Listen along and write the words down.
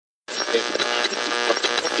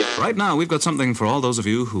Right now, we've got something for all those of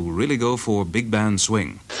you who really go for big band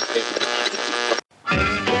swing.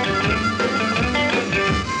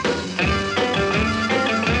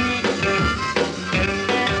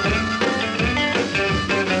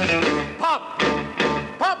 Pop!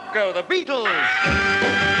 Pop go the Beatles!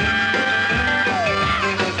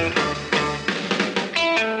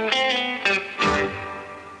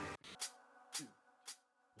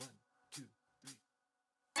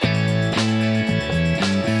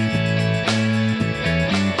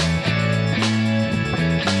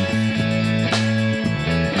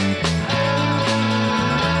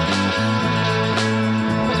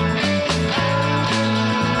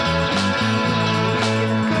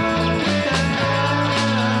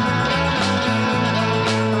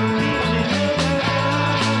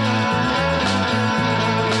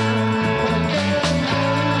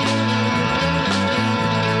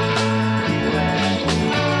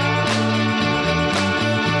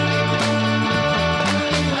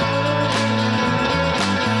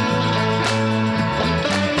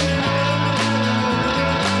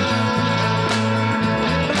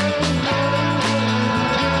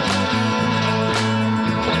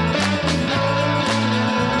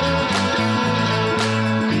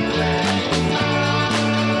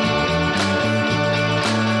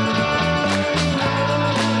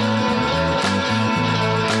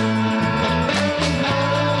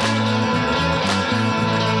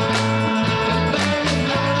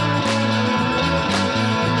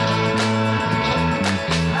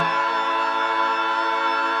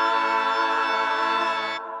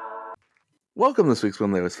 Welcome to this week's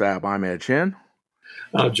When They Was Fab. I'm Ed Chin.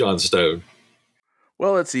 I'm John Stone.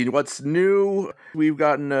 Well, let's see what's new. We've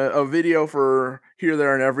gotten a video for Here,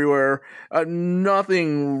 There, and Everywhere.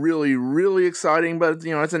 Nothing really exciting, but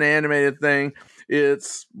it's an animated thing.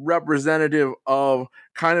 It's representative of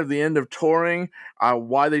kind of the end of touring.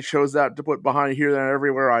 Why they chose that to put behind Here, There, and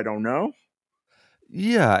Everywhere, I don't know.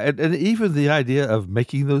 Yeah, and even the idea of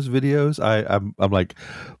making those videos, I'm like,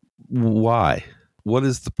 why? What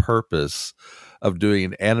is the purpose of doing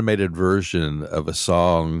an animated version of a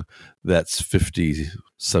song that's 50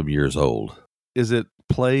 some years old? Is it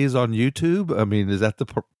plays on YouTube? I mean, is that the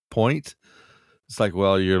point? It's like,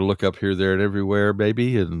 well, you look up Here, There, and Everywhere,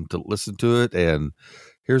 baby, and to listen to it, and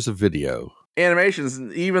here's a video. Animations,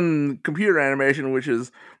 even computer animation, which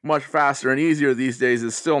is much faster and easier these days,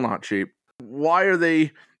 is still not cheap. Why are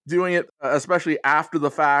they doing it, especially after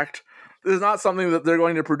the fact? This is not something that they're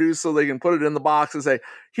going to produce so they can put it in the box and say,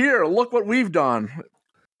 here, look what we've done.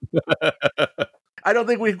 I don't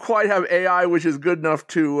think we quite have AI which is good enough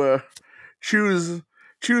to choose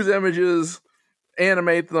images,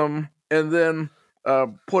 animate them, and then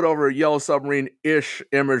put over Yellow Submarine-ish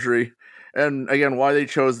imagery. And again, why they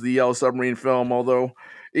chose the Yellow Submarine film, although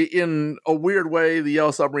in a weird way, the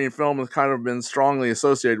Yellow Submarine film has kind of been strongly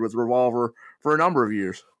associated with Revolver for a number of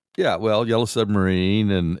years. Yeah, well, Yellow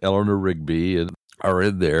Submarine and Eleanor Rigby are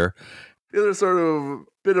in there. The other sort of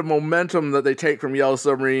bit of momentum that they take from Yellow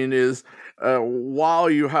Submarine is while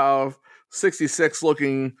you have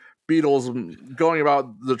 66-looking Beatles going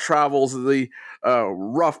about the travels of the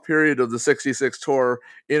rough period of the 66 tour,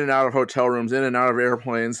 in and out of hotel rooms, in and out of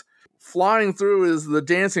airplanes, flying through is the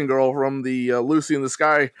dancing girl from the Lucy in the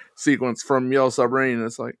Sky sequence from Yellow Submarine.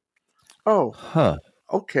 It's like, oh,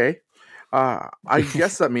 okay. I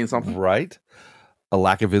guess that means something. Right? A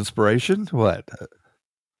lack of inspiration? What?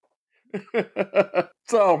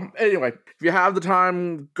 So, anyway, if you have the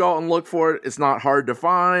time, go out and look for it. It's not hard to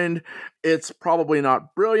find. It's probably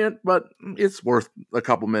not brilliant, but it's worth a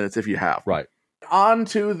couple minutes if you have. Right. On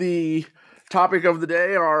to the topic of the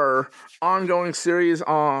day, our ongoing series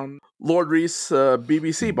on Lord Rees'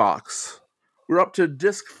 BBC box. We're up to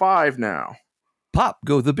disc 5 now. Pop,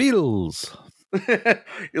 go the Beatles! The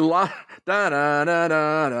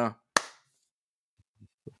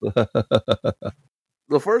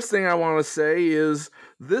first thing I want to say is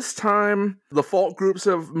this time the folk groups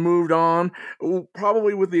have moved on,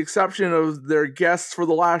 probably with the exception of their guests for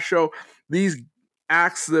the last show. These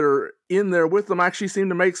acts that are in there with them actually seem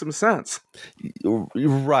to make some sense.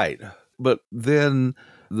 Right. But then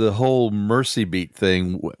the whole Mercy Beat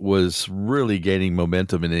thing was really gaining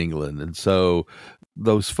momentum in England. And so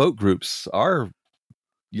those folk groups are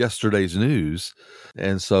yesterday's news.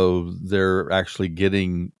 And so they're actually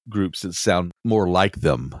getting groups that sound more like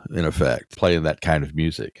them, in effect, playing that kind of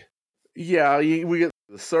music. Yeah, we get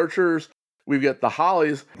the Searchers, we get the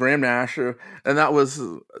Hollies, Graham Nash, and that was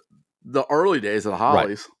the early days of the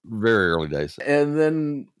Hollies. Right. Very early days. And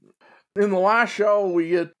then in the last show,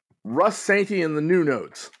 we get Russ Sainty and the New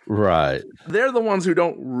Notes. Right. They're the ones who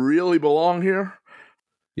don't really belong here.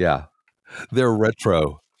 Yeah. They're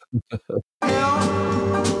retro. Help,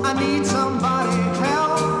 I need somebody,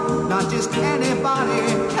 help, not just anybody,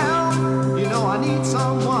 help, you know I need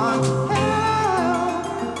someone, help.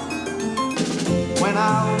 When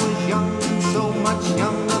I was young and so much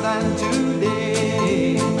younger than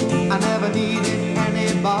today, I never needed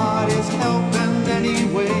anybody's help in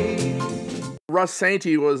any way. Russ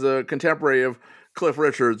Sainty was a contemporary of Cliff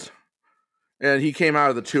Richards, and he came out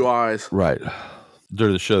of the Two Eyes. Right.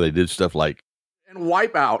 During the show, they did stuff like And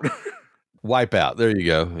Wipeout. Wipeout. There you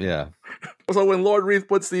go. Yeah. So when Lord Reith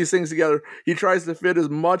puts these things together, he tries to fit as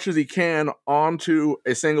much as he can onto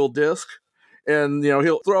a single disc. And,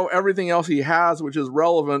 he'll throw everything else he has, which is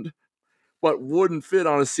relevant, but wouldn't fit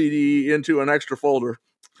on a CD, into an extra folder.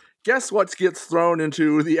 Guess what gets thrown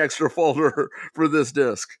into the extra folder for this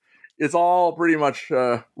disc? It's all pretty much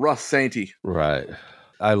Russ Sainty. Right.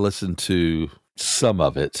 I listened to some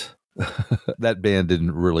of it. That band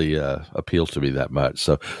didn't really appeal to me that much.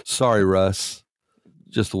 So sorry, Russ.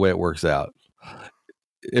 Just the way it works out.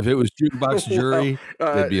 If it was Jukebox Jury,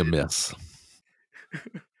 it'd be a miss.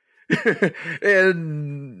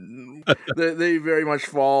 And they very much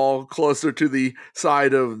fall closer to the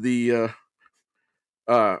side of the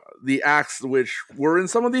acts which were in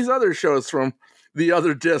some of these other shows from the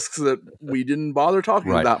other discs that we didn't bother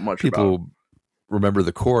talking that much about. People remember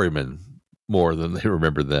the Quarrymen more than they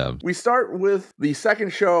remember them. We start with the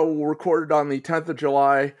second show recorded on the 10th of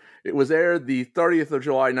July. It was aired the 30th of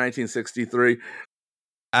July, 1963.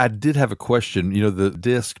 I did have a question. The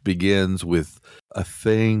disc begins with a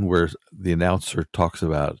thing where the announcer talks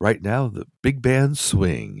about, right now, the big band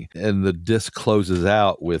swing. And the disc closes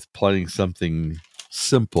out with playing something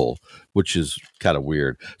simple, which is kind of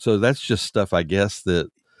weird. So that's just stuff, I guess, that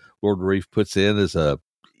Lord Reith puts in as a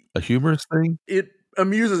humorous thing. It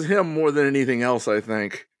amuses him more than anything else, I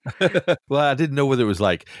think. Well, I didn't know whether it was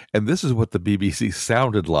like, and this is what the BBC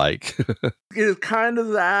sounded like. It is kind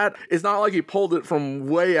of that. It's not like he pulled it from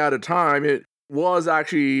way out of time. It was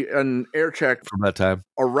actually an air check from that time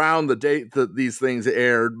around the date that these things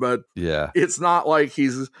aired, but yeah, it's not like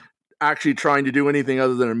he's actually trying to do anything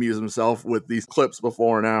other than amuse himself with these clips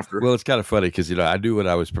before and after. Well, it's kind of funny because, I knew what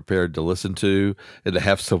I was prepared to listen to, and to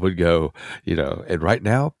have someone go, and right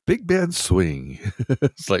now, big band swing.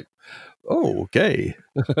 It's like, oh, okay.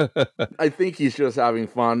 I think he's just having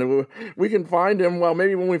fun. We can find him. Well,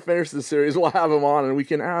 maybe when we finish the series, we'll have him on and we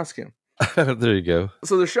can ask him. There you go.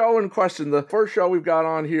 So the show in question, the first show we've got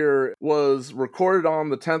on here was recorded on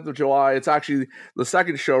the 10th of July. It's actually the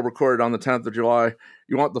second show recorded on the 10th of July.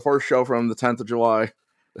 You want the first show from the 10th of July.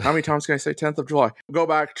 How many times can I say 10th of July? Go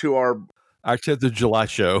back to our 10th of July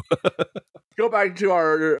show. Go back to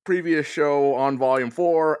our previous show on Volume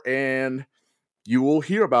 4, and you will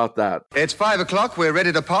hear about that. It's 5 o'clock. We're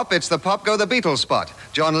ready to pop. It's the Pop Go the Beatles spot.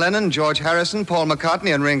 John Lennon, George Harrison, Paul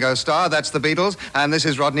McCartney, and Ringo Starr. That's the Beatles. And this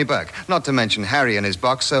is Rodney Burke. Not to mention Harry in his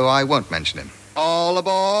box, so I won't mention him. All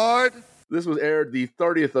aboard! This was aired the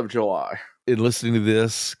 30th of July. In listening to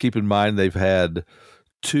this, keep in mind they've had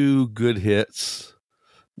 2 good hits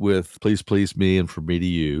with Please Please Me and From Me to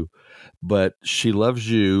You, but She Loves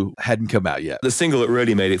You hadn't come out yet. The single that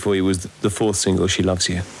really made it for you was the fourth single, She Loves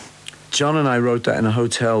You. John and I wrote that in a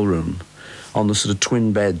hotel room on the sort of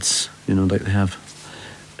twin beds, like they have.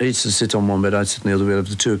 He used to sit on one bed, I'd sit on the other. We'd have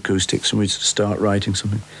the 2 acoustics and we'd start writing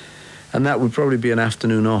something. And that would probably be an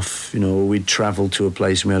afternoon off, or we'd travel to a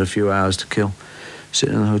place and we had a few hours to kill,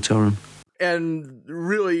 sitting in the hotel room. And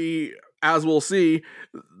really, as we'll see,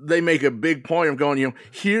 they make a big point of going,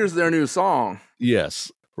 here's their new song.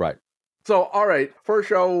 Yes, right. So, all right, first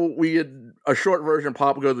show, we had a short version,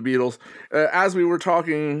 Pop Go the Beatles. As we were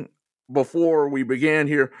talking before we began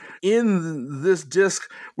here, in this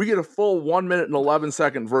disc, we get a full 1 minute and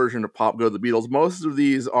 11-second version of Pop Go the Beatles. Most of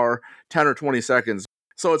these are 10 or 20 seconds.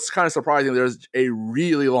 So it's kind of surprising there's a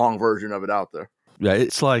really long version of it out there. Yeah,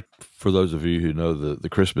 it's like, for those of you who know the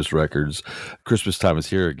Christmas records, Christmas Time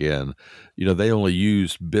Is Here Again, they only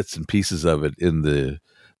used bits and pieces of it in the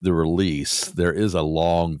release. There is a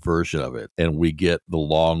long version of it, and we get the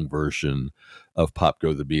long version of Pop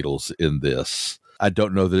Go the Beatles in this. I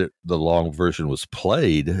don't know that the long version was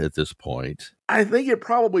played at this point. I think it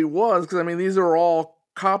probably was, because, these are all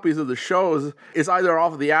copies of the shows. It's either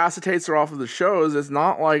off of the acetates or off of the shows. It's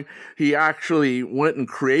not like he actually went and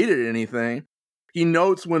created anything. He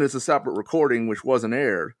notes when it's a separate recording, which wasn't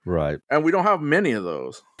aired. Right. And we don't have many of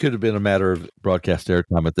those. Could have been a matter of broadcast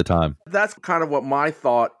airtime at the time. That's kind of what my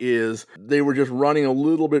thought is. They were just running a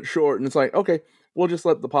little bit short, and it's like, okay, we'll just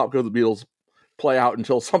let the Pop Go the Beatles play out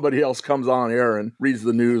until somebody else comes on air and reads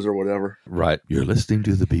the news or whatever. Right. You're listening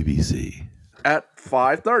to the BBC. At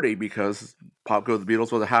 5:30, because Pop Go the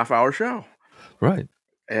Beatles was a half-hour show. Right.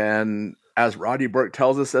 And as Rodney Burke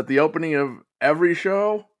tells us at the opening of every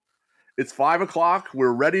show, it's 5 o'clock.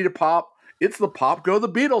 We're ready to pop. It's the Pop Go the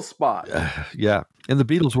Beatles spot. Yeah. And the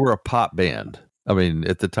Beatles were a pop band. I mean,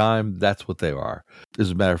 at the time, that's what they are. As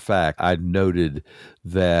a matter of fact, I noted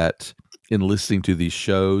that in listening to these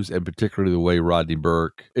shows, and particularly the way Rodney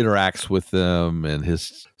Burke interacts with them and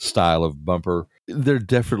his style of bumper, they're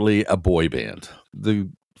definitely a boy band. The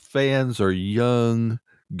fans are young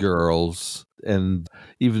girls, and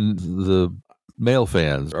even the male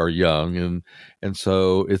fans are young, and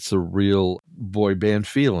so it's a real boy band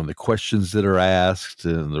feel, and the questions that are asked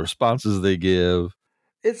and the responses they give.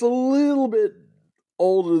 It's a little bit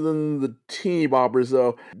older than the teeny boppers,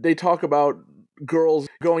 though. They talk about girls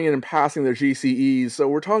going in and passing their GCEs, so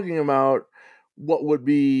we're talking about what would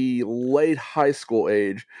be late high school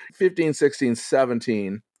age. 15, 16,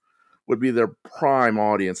 17 would be their prime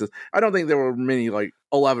audiences. I don't think there were many like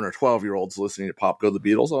 11 or 12-year-olds listening to Pop Go the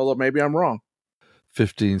Beatles, although maybe I'm wrong.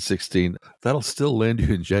 15, 16, that'll still land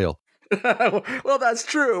you in jail. Well, that's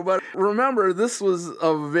true, but remember, this was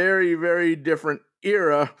a very, very different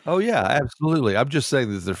era. Oh, yeah, absolutely. I'm just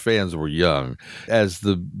saying that their fans were young. As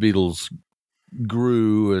the Beatles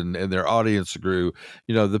grew and their audience grew,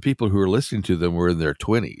 you know, the people who were listening to them were in their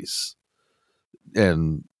 20s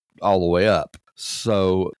and all the way up.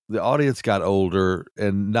 So the audience got older,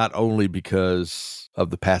 and not only because of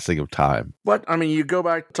the passing of time. But, I mean, you go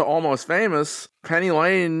back to Almost Famous, Penny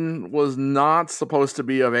Lane was not supposed to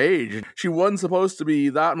be of age. She wasn't supposed to be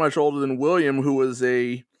that much older than William, who was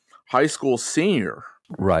a high school senior.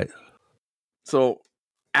 Right. So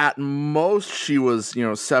at most, she was,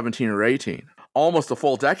 17 or 18. Almost a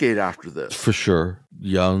full decade after this. For sure.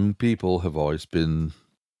 Young people have always been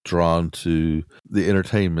drawn to the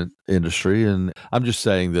entertainment industry, and I'm just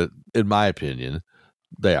saying that, in my opinion,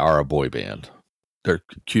 they are a boy band. They're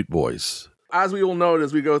cute boys. As we will note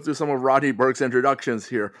as we go through some of Rodney Burke's introductions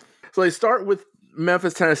here. So they start with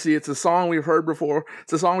Memphis, Tennessee. It's a song we've heard before.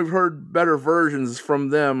 It's a song we've heard better versions from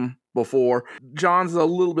them before. John's a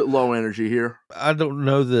little bit low energy here. I don't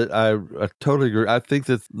know that I totally agree. I think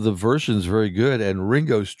that the version's very good, and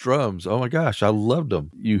Ringo's drums, oh my gosh, I loved them.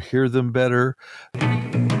 You hear them better.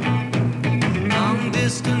 Long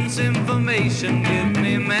distance information, give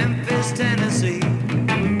me Memphis, Tennessee.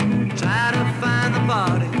 Try to find the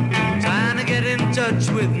party, trying to get in touch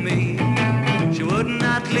with me. She would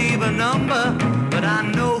not leave a number, but I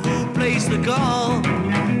know who placed the call.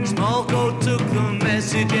 Smallcoat took the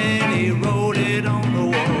message and he wrote it on the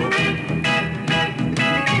wall.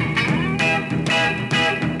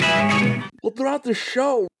 Well, throughout the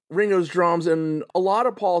show, Ringo's drums and a lot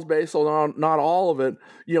of Paul's bass, although not all of it,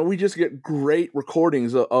 we just get great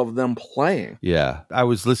recordings of them playing. Yeah. I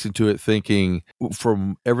was listening to it thinking,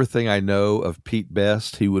 from everything I know of Pete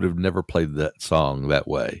Best, he would have never played that song that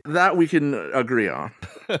way. That we can agree on.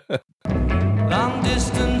 Long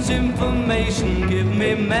distance information, give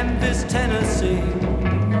me Memphis, Tennessee.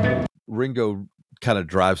 Ringo kind of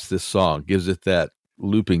drives this song, gives it that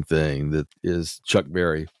looping thing that is Chuck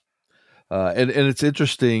Berry. And it's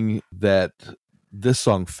interesting that this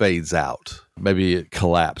song fades out. Maybe it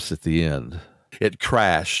collapsed at the end. It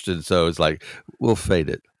crashed, and so it's like, we'll fade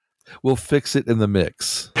it. We'll fix it in the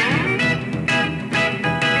mix.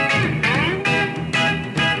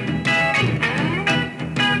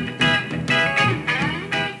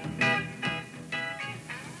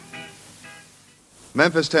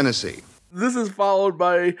 Memphis, Tennessee. This is followed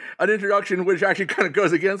by an introduction which actually kind of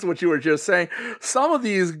goes against what you were just saying. Some of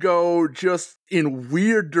these go just in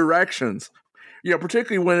weird directions,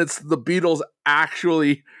 particularly when it's the Beatles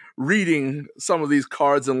actually reading some of these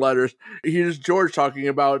cards and letters. Here's George talking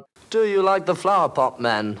about, do you like the flower pot,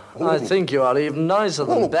 man? Ooh. I think you are even nicer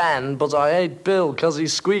than Ben, but I hate Bill because he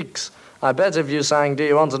squeaks. I bet if you sang, do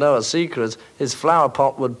you want to know a secret, his flower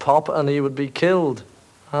pot would pop and he would be killed.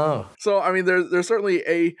 Oh. So, I mean, there's certainly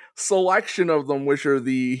a selection of them which are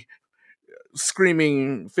the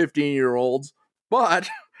screaming 15-year-olds, but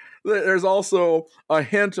there's also a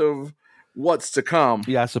hint of what's to come.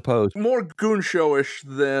 Yeah, I suppose. More goon showish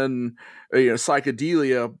than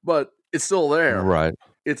psychedelia, but it's still there. Right.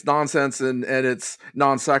 It's nonsense and it's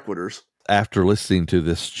non sequiturs. After listening to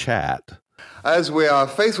this chat, as we are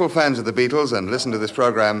faithful fans of the Beatles and listen to this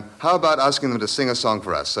program, how about asking them to sing a song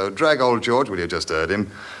for us? So drag old George, well, you just heard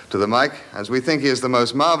him, to the mic, as we think he is the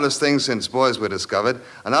most marvelous thing since boys were discovered,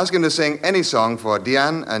 and ask him to sing any song for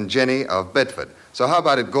Deanne and Jenny of Bedford. So how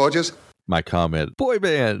about it, gorgeous? My comment, boy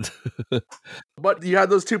band. But you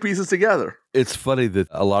had those two pieces together. It's funny that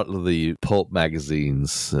a lot of the pulp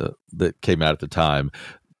magazines that came out at the time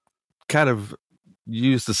kind of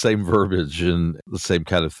use the same verbiage and the same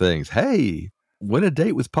kind of things. Hey, Win a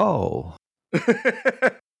Date with Paul.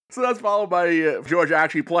 So that's followed by George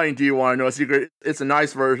actually playing Do You Want to Know a Secret? It's a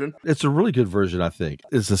nice version. It's a really good version, I think.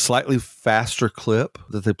 It's a slightly faster clip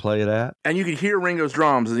that they play it at. And you can hear Ringo's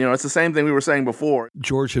drums. You know, it's the same thing we were saying before.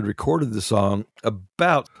 George had recorded the song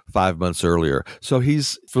about 5 months earlier, so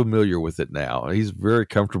he's familiar with it now. He's very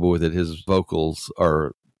comfortable with it. His vocals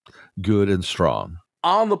are good and strong.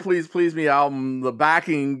 On the Please Please Me album, the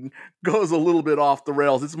backing goes a little bit off the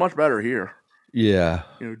rails. It's much better here. Yeah.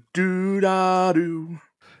 You know, do-da-do.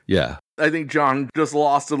 Yeah. I think John just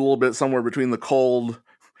lost it a little bit somewhere between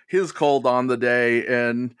his cold on the day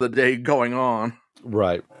and the day going on.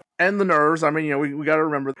 Right. And the nerves. I mean, you know, we got to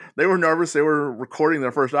remember, they were nervous. They were recording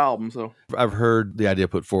their first album, so. I've heard the idea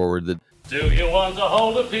put forward that... Do you want to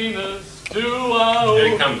hold a penis? Here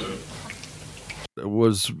it comes. It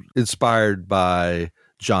was inspired by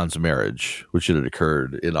John's marriage, which had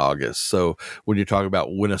occurred in August. So when you talk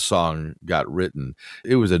about when a song got written,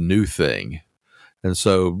 it was a new thing. And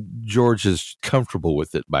so George is comfortable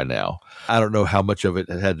with it by now. I don't know how much of it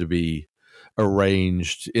had to be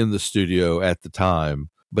arranged in the studio at the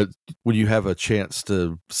time, but when you have a chance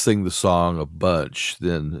to sing the song a bunch,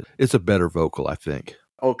 then it's a better vocal, I think.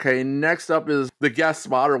 Okay, next up is the guest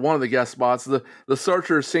spot, or one of the guest spots. The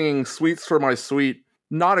Searchers singing Sweets for My Sweet.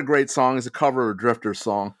 Not a great song. It's a cover of a Drifters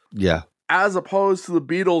song. Yeah. As opposed to the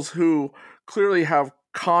Beatles, who clearly have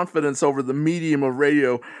confidence over the medium of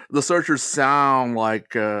radio, the Searchers sound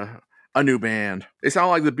like a new band. They sound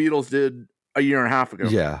like the Beatles did a year and a half ago.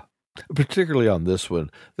 Yeah. Particularly on this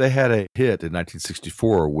one. They had a hit in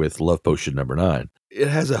 1964 with Love Potion No. 9. It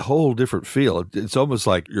has a whole different feel. It's almost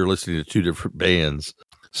like you're listening to two different bands.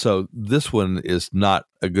 So this one is not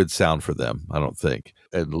a good sound for them, I don't think.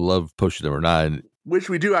 And Love Potion No. 9, which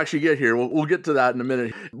we do actually get here. We'll get to that in a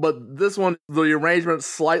minute. But this one, the arrangement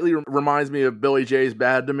slightly reminds me of Billy J's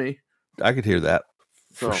Bad to Me. I could hear that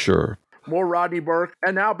for sure. More Rodney Burke.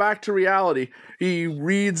 And now back to reality. He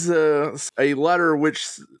reads a letter which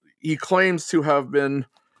he claims to have been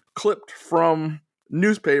clipped from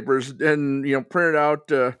newspapers and, you know, printed out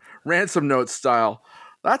ransom note style.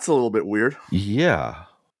 That's a little bit weird. Yeah.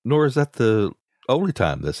 Nor is that the only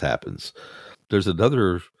time this happens. There's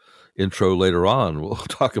another intro later on we'll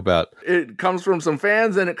talk about. It comes from some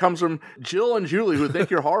fans, and it comes from Jill and Julie, who think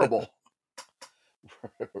you're horrible.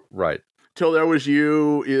 Right. Till There Was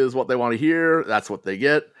You is what they want to hear. That's what they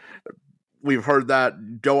get. We've heard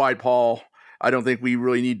that. Doe-Eyed Paul. I don't think we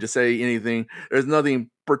really need to say anything. There's nothing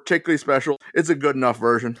particularly special. It's a good enough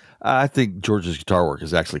version. I think George's guitar work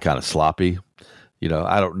is actually kind of sloppy. You know,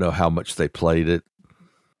 I don't know how much they played it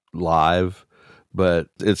live, but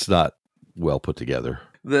it's not well put together.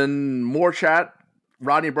 Then more chat.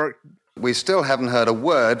 Rodney Burke. We still haven't heard a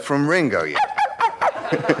word from Ringo yet.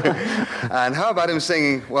 And how about him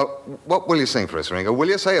singing? Well, what will you sing for us, Ringo? Will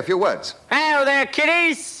you say a few words? Hello there,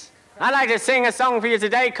 kiddies. I'd like to sing a song for you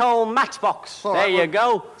today called Matchbox. All there right, you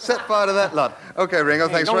go. Set fire to that lot. Okay, Ringo,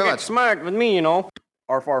 thanks very much. Don't get smart with me, you know.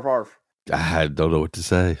 Arf, arf, arf. I don't know what to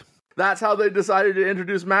say. That's how they decided to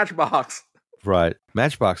introduce Matchbox. Right.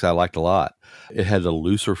 Matchbox I liked a lot. It had a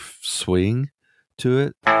looser swing to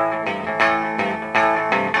it. I'm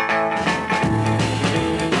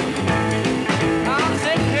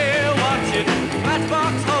sitting here watching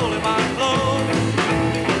Matchbox holding my clothes.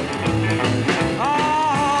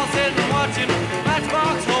 Oh, sitting watching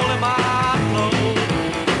Matchbox holding my clothes.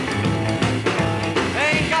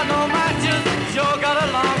 Ain't got no matches, sure got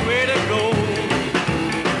a long way to go.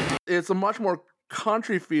 It's a much more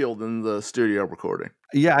country feel than the studio recording.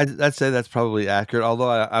 Yeah, I'd say that's probably accurate, although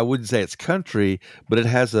I wouldn't say it's country, but it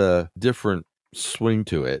has a different swing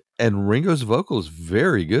to it. And Ringo's vocal is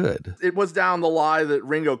very good. It was down the lie that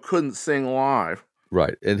Ringo couldn't sing live.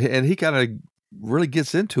 Right. And he kind of really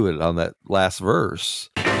gets into it on that last verse.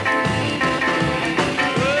 Well,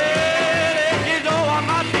 if you don't want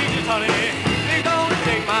my peaches, honey, please don't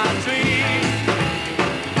take my tree.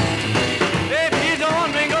 If you don't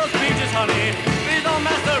want Ringo's peaches, honey, please don't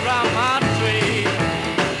mess around my tree.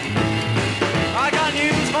 I got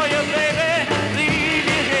news for you, baby, leave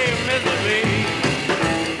you here in misery.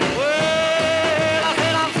 Well, I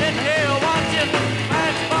said I'm sitting here watching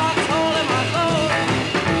Matchbox holding my clothes.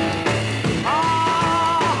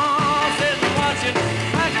 Oh, sitting watching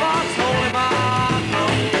Matchbox holding my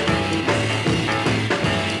clothes.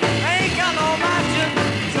 Ain't got no matches,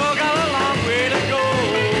 sure got a long way to go.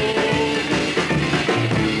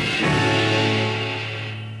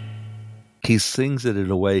 He sings it in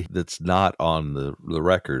a way that's not on the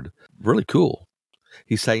record. Really cool.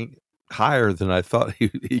 He sang higher than I thought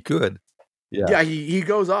he could. Yeah, he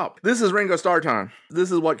goes up. This is Ringo Starr time.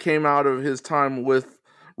 This is what came out of his time with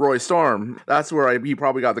Roy Storm. That's where he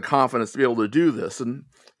probably got the confidence to be able to do this, and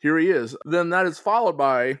here he is. Then that is followed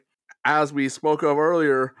by, as we spoke of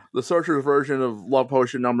earlier, the Searchers version of Love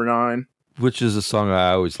Potion No. 9. Which is a song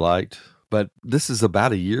I always liked, but this is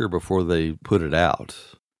about a year before they put it out.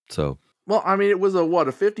 So, well, I mean, it was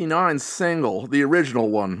a 59 single. The original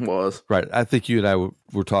one was. Right. I think you and I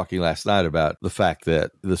were talking last night about the fact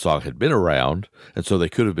that the song had been around, and so they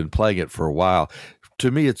could have been playing it for a while. To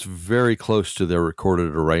me, it's very close to their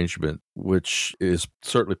recorded arrangement, which is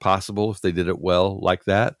certainly possible if they did it well like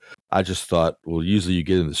that. I just thought, well, usually you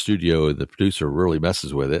get in the studio and the producer really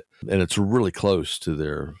messes with it, and it's really close to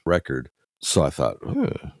their record. So I thought,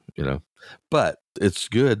 but it's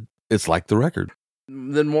good. It's like the record.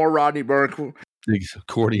 Then more Rodney Burke.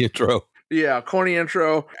 Corny intro. Yeah, corny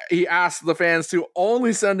intro. He asked the fans to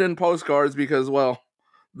only send in postcards because, well,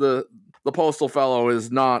 the postal fellow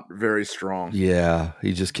is not very strong. Yeah,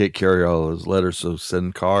 he just can't carry all those letters, so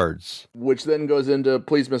send cards. Which then goes into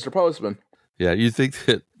Please, Mr. Postman. Yeah, you think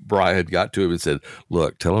that Brian got to him and said,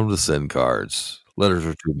 look, tell him to send cards. Letters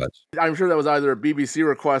are too much. I'm sure that was either a BBC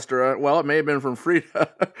request or, it may have been from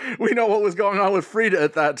Frida. We know what was going on with Frida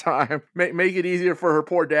at that time. Make it easier for her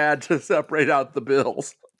poor dad to separate out the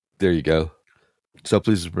bills. There you go. So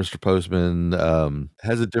Please, Mr. Postman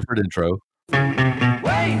has a different intro.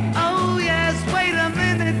 Wait, oh yes, wait a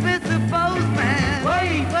minute, Mr. Postman.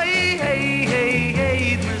 Wait,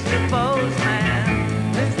 hey, Mr.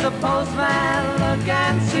 Postman. Mr. Postman, look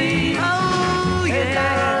and see. Oh, yeah. Is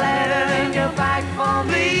there a letter in your bag for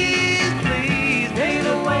me? Please, been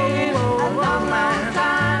away a long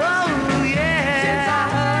time. Oh, yeah. Since I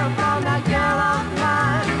heard from that girl of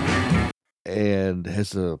mine. And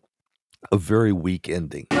has a very weak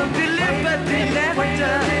ending. Deliver the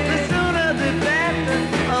letter, the sooner the better.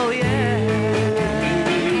 Oh, yeah.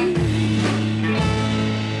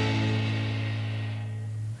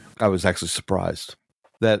 I was actually surprised.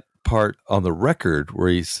 That part on the record where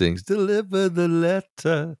he sings, deliver the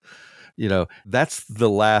letter, that's the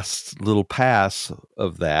last little pass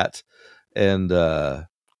of that and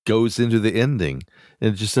goes into the ending.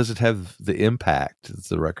 And it just doesn't have the impact that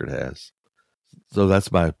the record has. So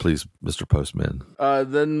that's my Please, Mr. Postman.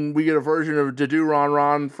 Then we get a version of Do Ron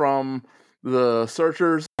Ron from the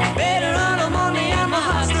Searchers. Better run on money and my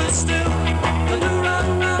heart stood still. Do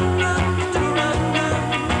run, run, run, do run,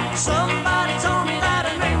 run. Somebody told me that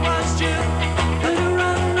it ain't was due. Do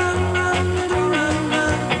run, run, run, do run,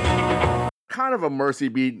 run. Kind of a Mercy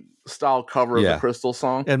Beat style cover of the Crystal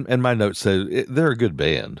song. And my note said they're a good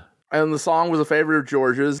band. And the song was a favorite of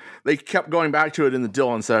George's. They kept going back to it in the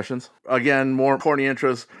Dylan sessions. Again, more corny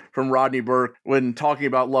intros from Rodney Burke when talking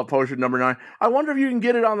about Love Potion No. 9. I wonder if you can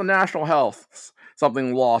get it on the National Health.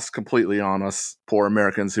 Something lost completely on us poor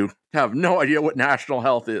Americans who have no idea what National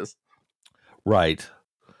Health is. Right.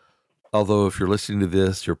 Although if you're listening to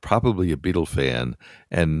this, you're probably a Beatle fan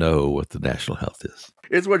and know what the National Health is.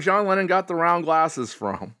 It's what John Lennon got the round glasses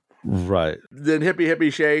from. Right. Then Hippie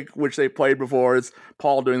Hippie Shake, which they played before, it's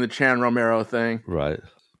Paul doing the Chan Romero thing. Right.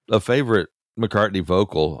 A favorite McCartney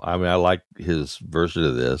vocal. I mean, I like his version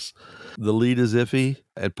of this. The lead is iffy,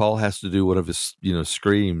 and Paul has to do one of his,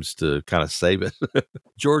 screams to kind of save it.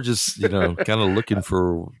 George is, kind of looking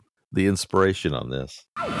for the inspiration on this.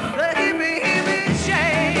 The hippie, hippie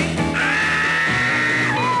shake.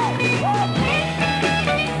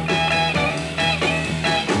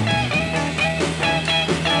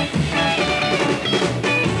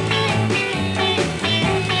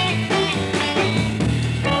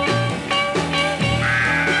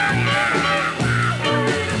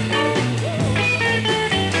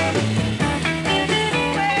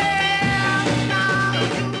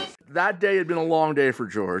 That day had been a long day for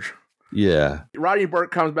George. Yeah. Rodney Burke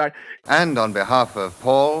comes back. And on behalf of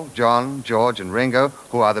Paul, John, George, and Ringo,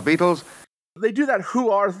 who are the Beatles, they do that who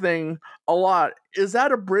are thing a lot. Is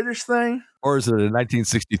that a British thing? Or is it a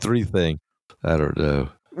 1963 thing? I don't know.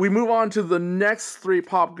 We move on to the next three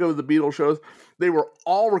Pop Go the Beatles shows. They were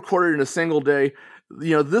all recorded in a single day.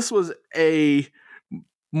 This was a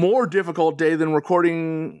more difficult day than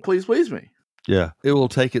recording Please Please Me. Yeah. It will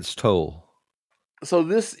take its toll. So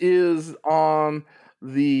this is on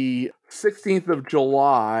the 16th of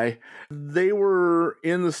July. They were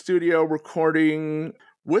in the studio recording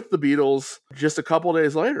with the Beatles just a couple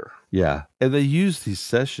days later. Yeah. And they used these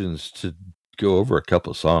sessions to go over a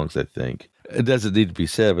couple of songs, I think. It doesn't need to be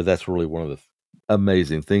said, but that's really one of the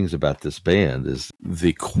amazing things about this band is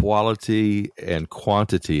the quality and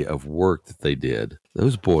quantity of work that they did.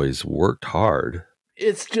 Those boys worked hard.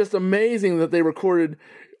 It's just amazing that they recorded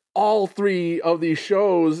all three of these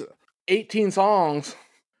shows, 18 songs,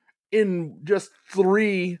 in just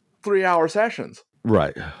 3 3-hour sessions.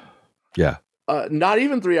 Right. Yeah. Not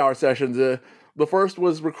even 3-hour sessions. The first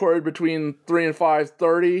was recorded between 3 and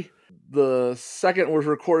 5:30. The second was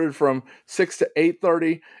recorded from 6 to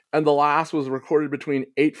 8:30, and the last was recorded between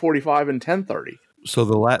 8:45 and 10:30. So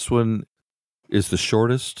the last one is the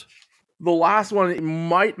shortest? The last one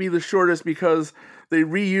might be the shortest because they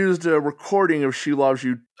reused a recording of She Loves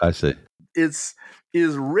You. I see. It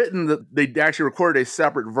is written that they actually recorded a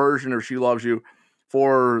separate version of She Loves You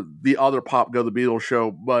for the other Pop Go the Beatles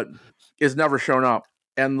show, but it's never shown up.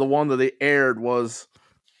 And the one that they aired was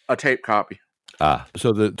a tape copy.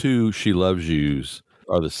 So the two She Loves Yous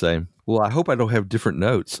are the same. Well, I hope I don't have different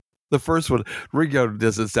notes. The first one, Ringo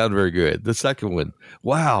doesn't sound very good. The second one,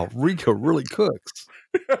 wow, Ringo really cooks.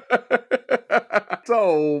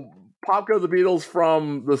 So, Pop Go the Beatles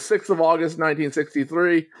from the 6th of August,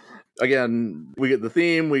 1963. Again, we get the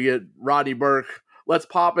theme, we get Rodney Burke. Let's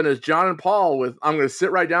pop in as John and Paul with I'm Going to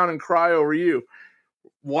Sit Right Down and Cry Over You.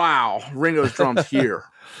 Wow, Ringo's drums here.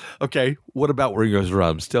 Okay, what about Ringo's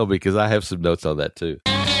drums? Tell me, because I have some notes on that too.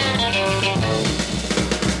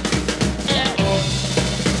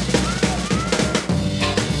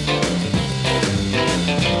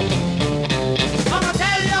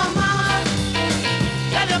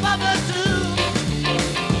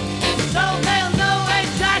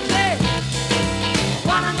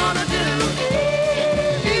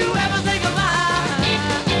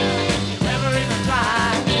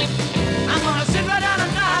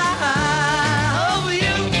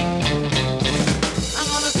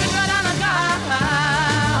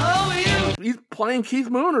 Playing Keith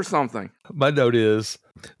Moon or something. My note is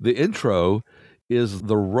the intro is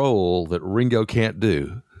the role that Ringo can't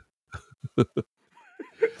do.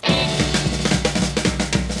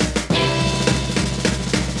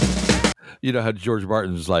 You know how George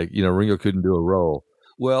Martin's like, Ringo couldn't do a role.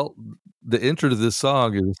 Well, the intro to this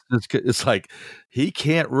song is it's like he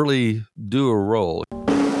can't really do a role.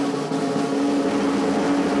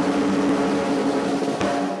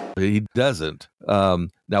 He doesn't.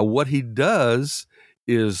 Now, what he does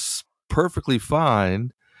is perfectly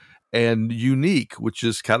fine and unique, which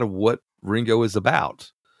is kind of what Ringo is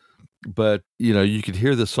about. But, you could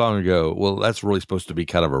hear the song and go, well, that's really supposed to be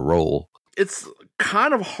kind of a role. It's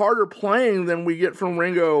kind of harder playing than we get from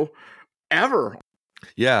Ringo ever.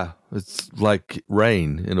 Yeah, it's like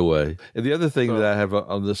Rain in a way. And the other thing that I have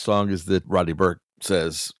on this song is that Rodney Burke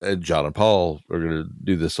says, and John and Paul are going to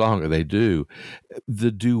do this song, and they do.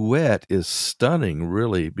 The duet is stunning,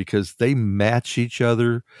 really, because they match each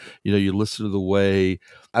other. You listen to the way,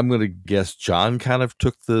 I'm going to guess John kind of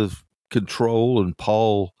took the control and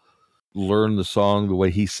Paul learned the song the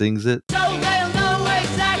way he sings it. So they'll know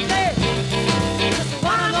exactly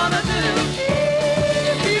what I'm gonna do.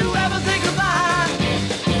 If you ever think about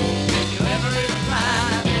it, if you ever even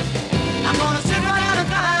try, I'm gonna sit right down and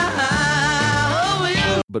cry over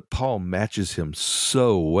you. But Paul matches him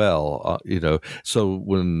so well, So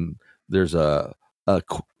when there's a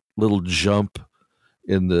little jump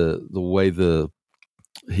in the way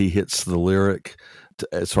he hits the lyric,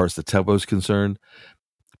 as far as the tempo is concerned,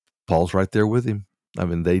 Paul's right there with him. I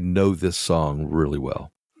mean, they know this song really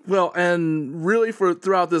well. Well, and really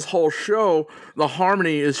throughout this whole show, the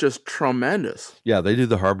harmony is just tremendous. Yeah, they do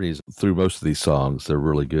the harmonies through most of these songs. They're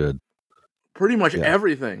really good. Pretty much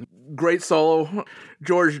everything. Great solo.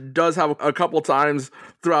 George does have a couple times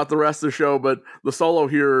throughout the rest of the show, but the solo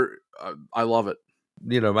here, I love it.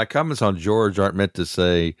 My comments on George aren't meant to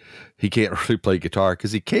say he can't really play guitar,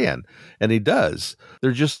 because he can, and he does.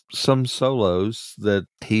 They're just some solos that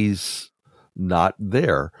he's not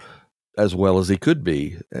there as well as he could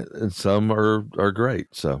be, and some are great.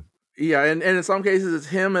 So yeah, and in some cases it's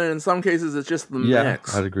him, and in some cases it's just the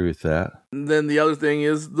mix. I'd agree with that. And then the other thing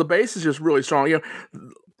is the bass is just really strong.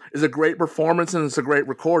 It's a great performance and it's a great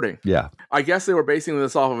recording. Yeah, I guess they were basing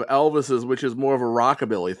this off of Elvis's, which is more of a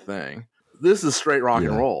rockabilly thing. This is straight rock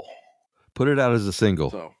and roll. Put it out as a single.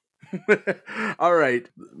 So, all right.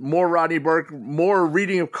 More Rodney Burke, more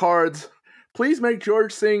reading of cards. Please make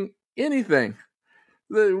George sing anything.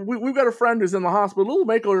 We've got a friend who's in the hospital. It'll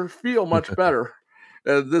make her feel much better.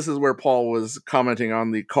 This is where Paul was commenting on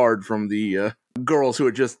the card from the girls who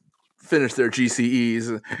had just finished their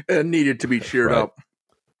GCEs and needed to be cheered up.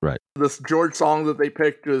 Right. This George song that they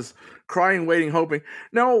picked was Crying, Waiting, Hoping.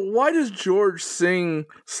 Now, why does George sing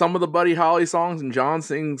some of the Buddy Holly songs and John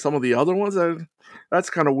sing some of the other ones? That's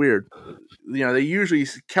kind of weird. They usually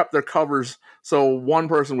kept their covers so one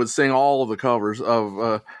person would sing all of the covers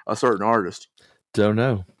of a certain artist. Don't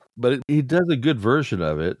know. But he does a good version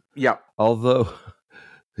of it. Yeah. Although,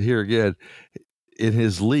 here again, in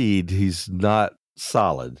his lead, he's not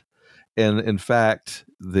solid. And in fact,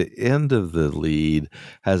 the end of the lead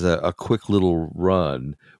has a quick little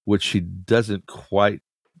run, which he doesn't quite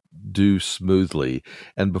do smoothly.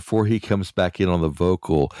 And before he comes back in on the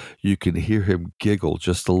vocal, you can hear him giggle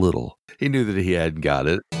just a little. He knew that he hadn't got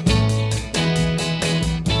it.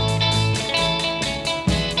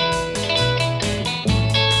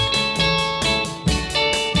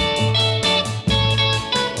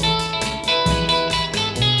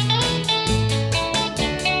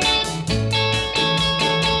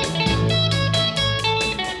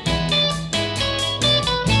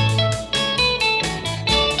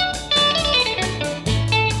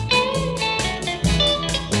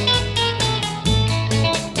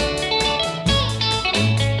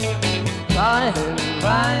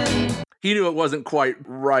 He knew it wasn't quite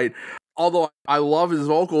right. Although I love his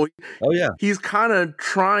vocal. Oh, yeah. He's kind of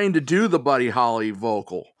trying to do the Buddy Holly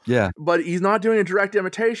vocal. Yeah. But he's not doing a direct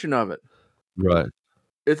imitation of it. Right.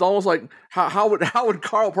 It's almost like, how would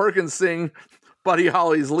Carl Perkins sing Buddy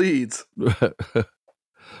Holly's leads?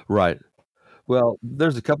 Right. Well,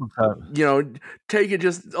 there's a couple of times. You know, take it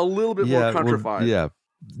just a little bit more countrified. Yeah.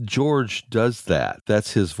 George does that.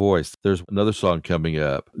 That's his voice. There's another song coming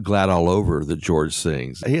up, Glad All Over, that George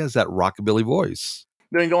sings. He has that rockabilly voice.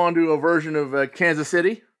 Then go on to a version of Kansas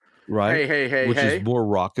City. Right. Hey, which is more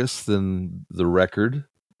raucous than the record.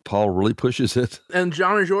 Paul really pushes it. And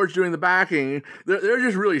John and George doing the backing. They're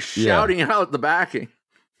just really shouting out the backing.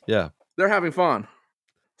 Yeah. They're having fun.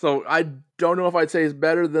 So I don't know if I'd say it's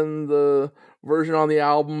better than the version on the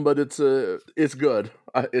album, but it's good.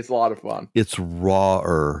 It's a lot of fun. It's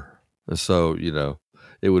rawer. So,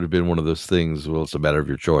 it would have been one of those things, well, it's a matter of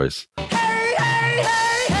your choice.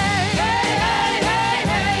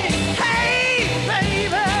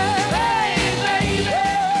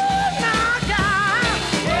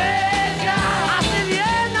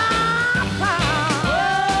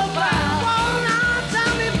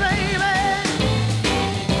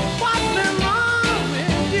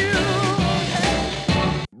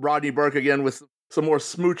 Rodney Burke again with some more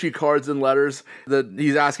smoochy cards and letters that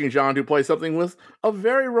he's asking John to play something with a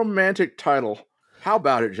very romantic title. How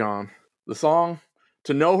about it, John? The song,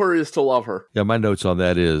 To Know Her Is to Love Her. Yeah, my notes on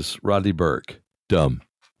that is Rodney Burke, dumb.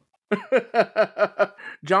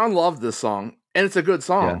 John loved this song, and it's a good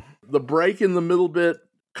song. Yeah. The break in the middle bit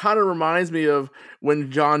kind of reminds me of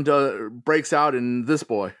when John breaks out in This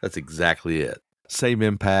Boy. That's exactly it. Same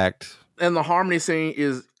impact. And the harmony singing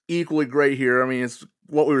is equally great here. I mean, it's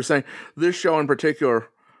what we were saying. This show in particular,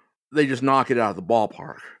 they just knock it out of the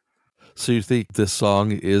ballpark. So you think this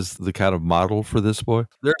song is the kind of model for This Boy?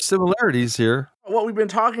 There are similarities here. What we've been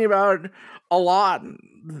talking about a lot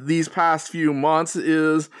these past few months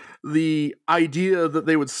is the idea that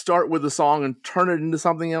they would start with a song and turn it into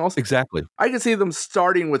something else. Exactly. I could see them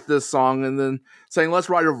starting with this song and then saying, let's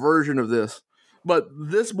write a version of this. But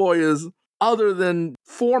This Boy is, other than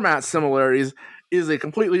format similarities, is a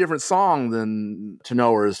completely different song than To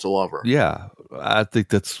Know Her Is to Love Her. Yeah, I think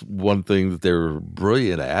that's one thing that they're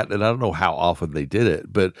brilliant at, and I don't know how often they did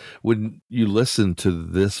it, but when you listen to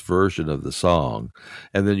this version of the song,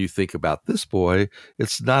 and then you think about This Boy,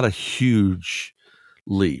 it's not a huge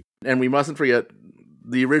leap. And we mustn't forget,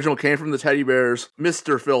 the original came from the Teddy Bears,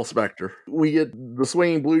 Mr. Phil Spector. We get the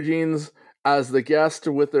Swinging Blue Jeans as the guest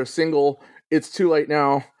with their single, It's Too Late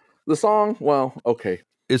Now. The song, well, okay.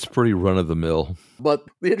 It's pretty run-of-the-mill. But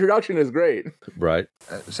the introduction is great. Right.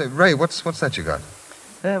 So, Ray, what's that you got?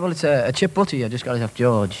 Well, it's a chip butty. I just got it off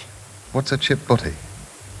George. What's a chip butty?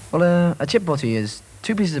 Well, a chip butty is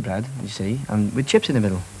 2 pieces of bread, you see, and with chips in the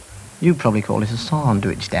middle. You probably call it a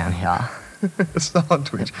sandwich down here. A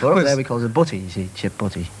sandwich? But over there we call it a butty, you see, chip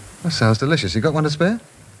butty. That sounds delicious. You got one to spare?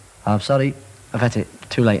 I'm sorry. I've had it.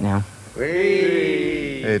 Too late now.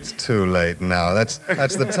 It's too late now. That's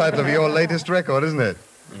the title of your latest record, isn't it?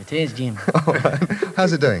 It is, Jim. All right.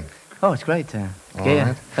 How's it doing? Oh, it's great. All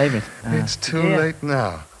right. Favourite. It's too late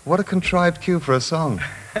now. What a contrived cue for a song.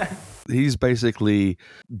 He's basically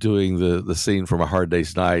doing the scene from A Hard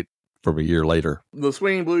Day's Night from a year later. The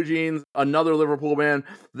Swinging Blue Jeans, another Liverpool band,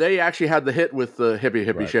 they actually had the hit with the Hippie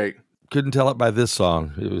Hippie Shake. Couldn't tell it by this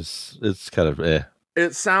song. It's kind of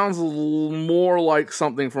It sounds more like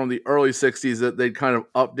something from the early 60s that they'd kind of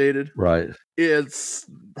updated. Right. It's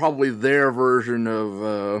probably their version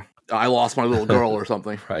of I Lost My Little Girl or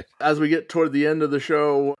something. Right. As we get toward the end of the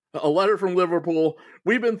show, a letter from Liverpool.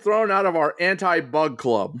 We've been thrown out of our anti-bug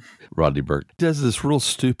club. Rodney Burke does this real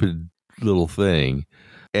stupid little thing,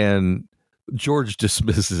 and George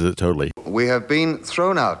dismisses it totally. We have been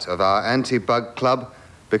thrown out of our anti-bug club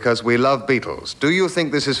because we love Beatles. Do you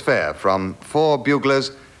think this is fair? From 4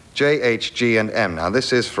 buglers, J, H, G, and M. Now,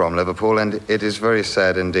 this is from Liverpool, and it is very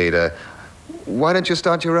sad indeed. Why don't you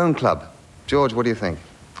start your own club? George, what do you think?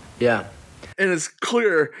 Yeah. And it's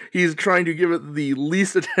clear he's trying to give it the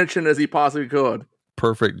least attention as he possibly could.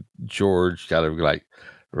 Perfect George, kind of like,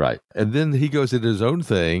 right. And then he goes into his own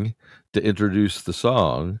thing to introduce the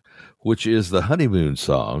song, which is the honeymoon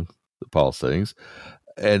song that Paul sings.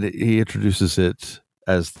 And he introduces it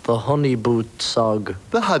as the honey boot song.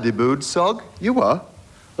 The honey boot song? You are?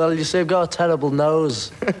 Well, you see, I've got a terrible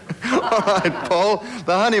nose. All right, Paul,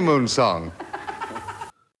 the honeymoon song.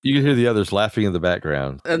 You can hear the others laughing in the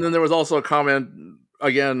background. And then there was also a comment,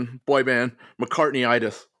 again, boy band,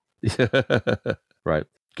 McCartney-itis. Right.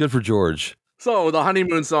 Good for George. So, the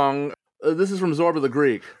honeymoon song, this is from Zorba the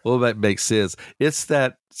Greek. Well, that makes sense. It's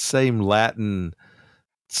that same Latin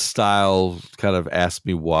style kind of Ask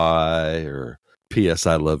Me Why or P.S.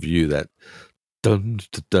 I Love You, that dun,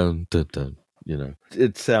 dun, dun, dun, you know.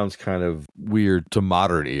 It sounds kind of weird to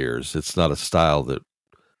modern ears. It's not a style that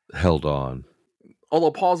held on.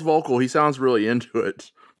 Although Paul's vocal, he sounds really into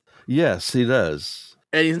it. Yes, he does.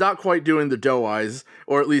 And he's not quite doing the doe eyes,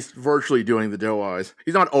 or at least virtually doing the doe eyes.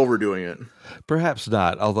 He's not overdoing it. Perhaps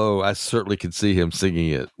not, although I certainly can see him singing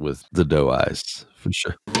it with the doe eyes, for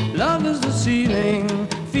sure. Love is the ceiling,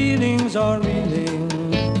 feelings are reeling,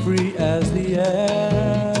 free as the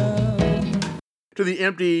air. To the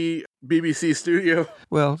empty BBC studio.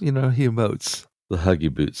 Well, you know, he emotes the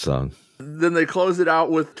Huggy Boots song. Then they close it out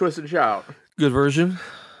with Twist and Shout. Good version.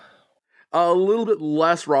 A little bit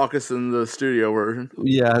less raucous than the studio version.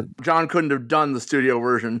 Yeah. John couldn't have done the studio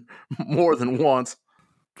version more than once.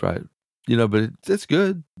 Right. You know, but it's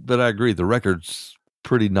good. But I agree, the record's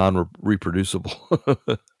pretty non-reproducible.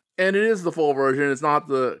 And it is the full version. It's not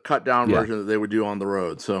the cut down version that they would do on the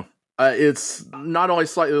road. So it's not only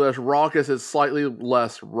slightly less raucous, it's slightly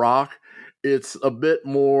less rock. It's a bit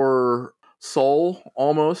more soul,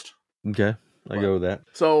 almost. Okay, I go with that.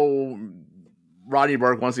 So Rodney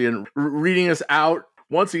Burke, once again, reading us out.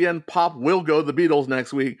 Once again, Pop will go the Beatles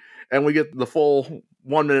next week, and we get the full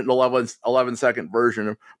 1 minute and 11 second version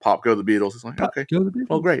of Pop Go the Beatles. It's like, okay, go the Beatles.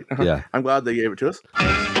 Well, great. Yeah. I'm glad they gave it to us.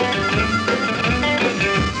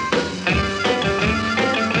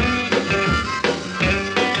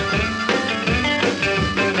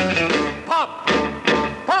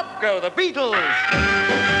 Pop Go the Beatles!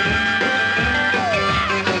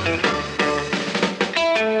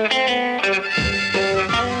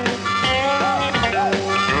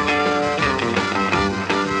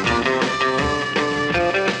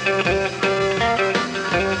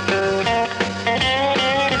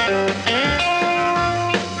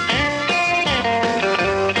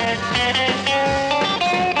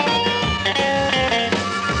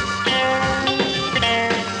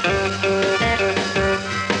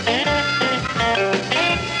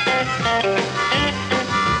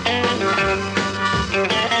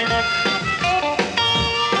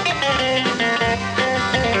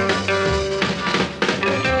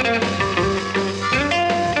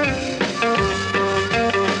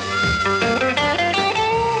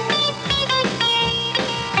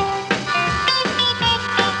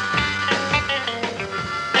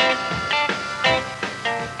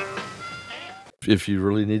 If you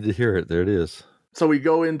really need to hear it, there it is. So we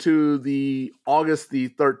go into the August the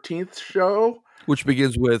 13th show. Which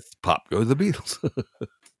begins with Pop Go the Beatles.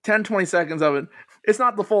 10, 20 seconds of it. It's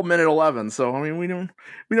not the full minute 11, so I mean we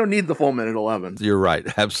don't need the full minute 11. You're right,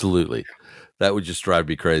 absolutely. That would just drive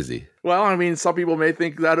me crazy. Well, I mean, some people may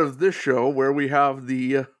think that of this show where we have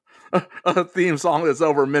the theme song that's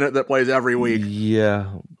over a minute that plays every week.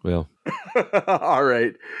 Yeah, well. All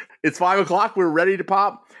right. It's 5 o'clock. We're ready to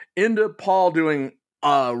pop into Paul doing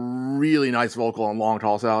a really nice vocal on Long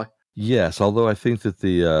Tall Sally. Yes, although I think that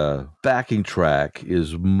the backing track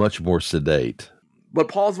is much more sedate. But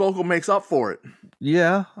Paul's vocal makes up for it.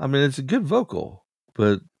 Yeah, I mean, it's a good vocal.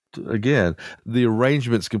 But again, the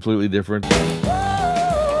arrangement's completely different.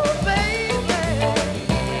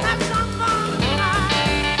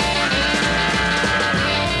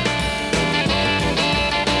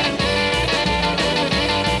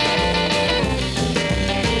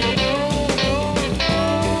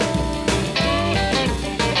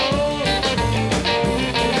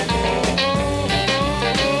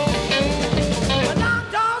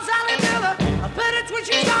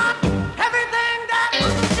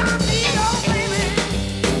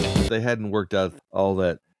 They hadn't worked out all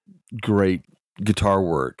that great guitar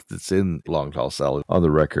work that's in Long Tall Sally on the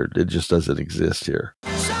record. It just doesn't exist here.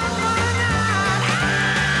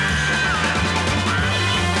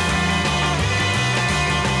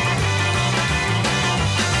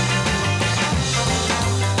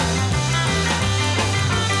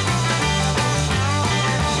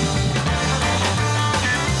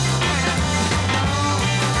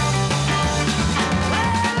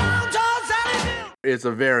 It's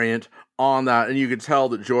a variant on that, and you could tell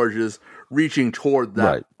that George is reaching toward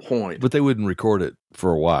that point. But they wouldn't record it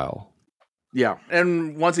for a while. Yeah,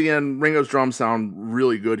 and once again, Ringo's drums sound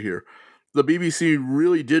really good here. The BBC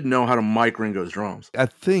really did know how to mic Ringo's drums. I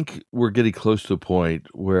think we're getting close to a point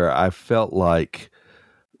where I felt like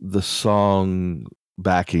the song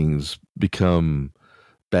backings become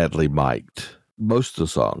badly mic'd. Most of the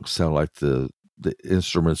songs sound like the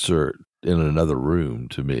instruments are in another room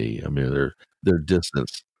to me. I mean, they're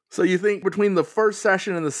distance. So you think between the first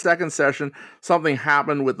session and the second session, something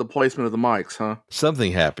happened with the placement of the mics, huh?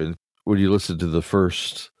 Something happened when you listen to the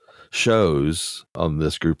first shows on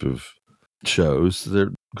this group of shows.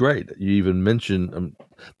 They're great. You even mentioned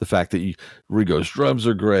the fact that Ringo's drums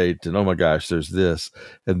are great, and oh my gosh, there's this,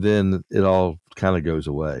 and then it all kind of goes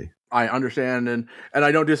away. I understand, and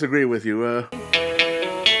I don't disagree with you.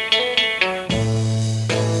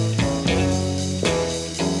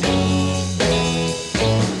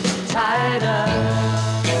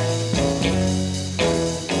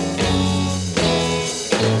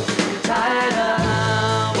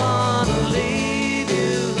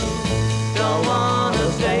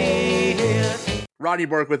 Rodney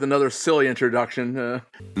Burke with another silly introduction.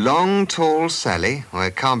 Long, tall Sally. Well,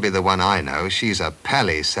 it can't be the one I know. She's a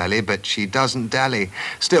pally Sally, but she doesn't dally.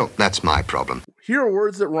 Still, that's my problem. Here are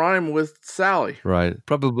words that rhyme with Sally. Right.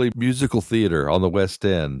 Probably musical theater on the West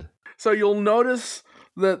End. So you'll notice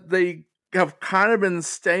that they have kind of been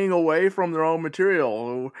staying away from their own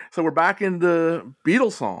material. So we're back into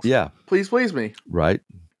Beatles songs. Yeah. Please Please Me. Right.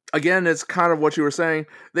 Again, it's kind of what you were saying.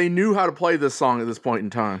 They knew how to play this song at this point in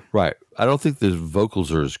time. Right. I don't think the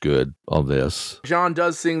vocals are as good on this. John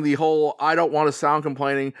does sing the whole, I don't want to sound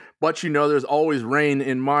complaining, but you know there's always rain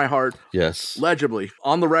in my heart. Yes. Legibly.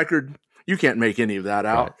 On the record, you can't make any of that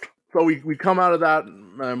out. Right. So we come out of that,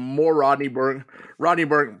 more Rodney Burke. Rodney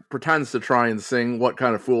Burke pretends to try and sing What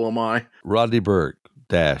Kind of Fool Am I? Rodney Burke,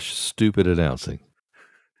 stupid announcing.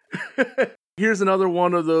 Here's another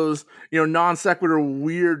one of those, non sequitur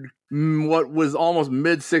weird, what was almost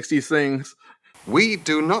mid-60s things. We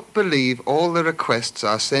do not believe all the requests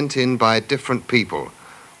are sent in by different people.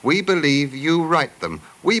 We believe you write them.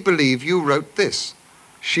 We believe you wrote this.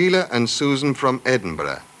 Sheila and Susan from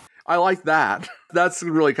Edinburgh. I like that. That's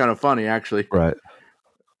really kind of funny, actually. Right.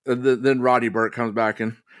 Then Rodney Burke comes back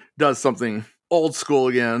and does something old school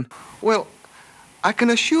again. Well, I can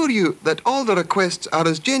assure you that all the requests are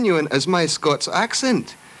as genuine as my Scots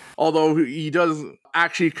accent. Although he does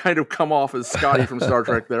actually kind of come off as Scotty from Star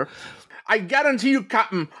Trek there. I guarantee you,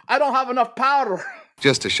 Captain, I don't have enough powder.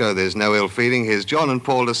 Just to show there's no ill feeling, here's John and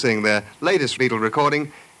Paul to sing their latest Beatle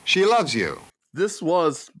recording, She Loves You. This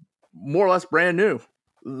was more or less brand new.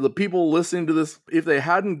 The people listening to this, if they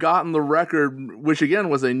hadn't gotten the record, which again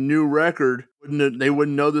was a new record, they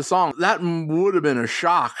wouldn't know the song. That would have been a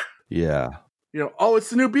shock. Yeah. It's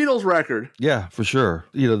the new Beatles record. Yeah, for sure.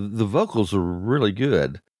 The vocals are really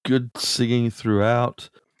good. Good singing throughout.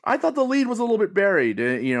 I thought the lead was a little bit buried,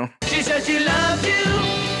 She said she loves you,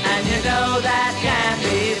 and you know that can't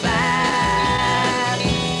be bad.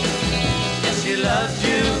 Yes, she loves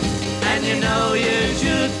you, and you know you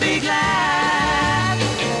should be glad.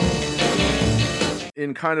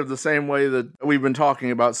 In kind of the same way that we've been talking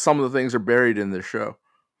about, some of the things are buried in this show.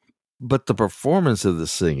 But the performance of the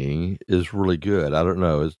singing is really good. I don't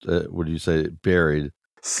know. Would you say buried?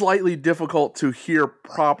 Slightly difficult to hear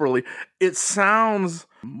properly. It sounds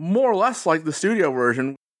more or less like the studio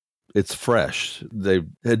version. It's fresh. They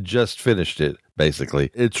had just finished it,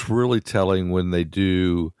 basically. It's really telling when they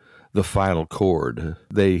do the final chord.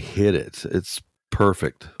 They hit it. It's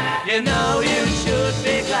perfect. You know you should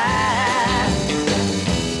be glad.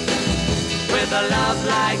 With a love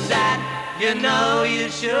like that, you know you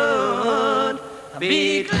should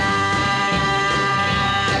be glad.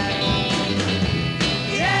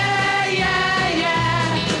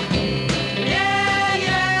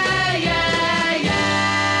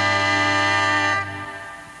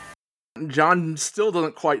 John still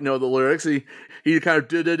doesn't quite know the lyrics. He kind of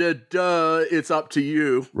duh, it's up to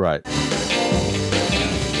you. Right.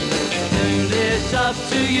 It's up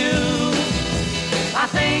to you. I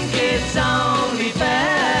think it's only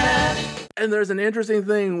fair. And there's an interesting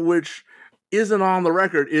thing which isn't on the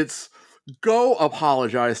record. It's go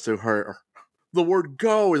apologize to her. The word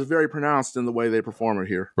go is very pronounced in the way they perform it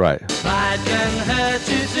here. Right. Pride can hurt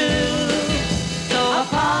you too. So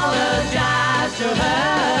apologize to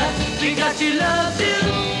her because she loves you.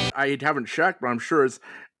 I haven't checked, but I'm sure it's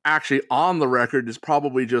actually on the record. It's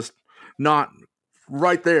probably just not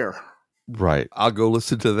right there. Right. I'll go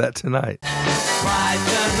listen to that tonight. Pride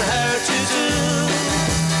can hurt you too.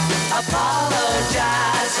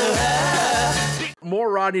 Apologize to her. more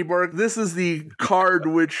Rodney Burke. This is the card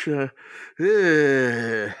which I'm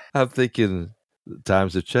thinking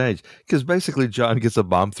times have changed because basically John gets a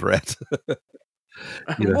bomb threat.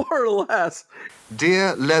 more or less.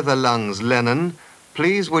 Dear Leather Lungs Lennon,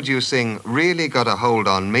 please would you sing Really Got a Hold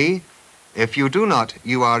on Me? If you do not,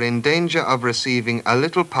 you are in danger of receiving a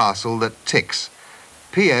little parcel that ticks.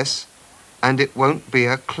 P.S. And it won't be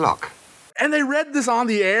a clock. And they read this on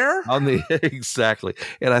the air? Exactly.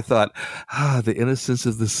 And I thought, the innocence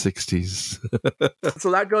of the 60s. So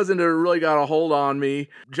that goes into Really Got a Hold on Me.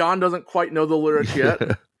 John doesn't quite know the lyrics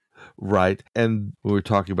yet. Right. And when we're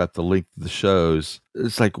talking about the length of the shows,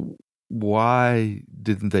 it's like, why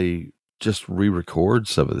didn't they just re-record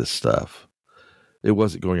some of this stuff? It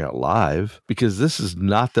wasn't going out live because this is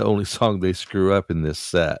not the only song they screw up in this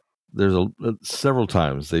set. There's several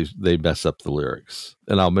times they mess up the lyrics,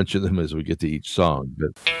 and I'll mention them as we get to each song.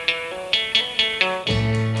 But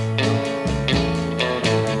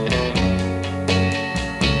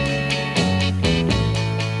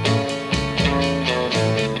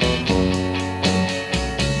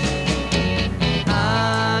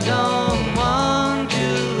I don't want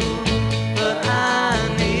you, but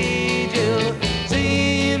I need you.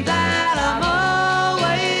 Seems that I'm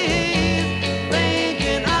always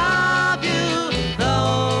thinking of you,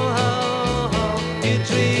 though you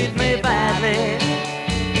treat me badly.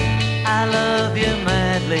 I love you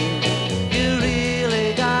madly. You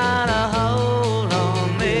really got a hold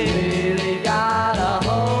on me. Really got a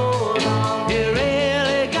hold on me. You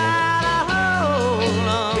really got a hold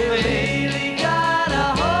on me. Really got a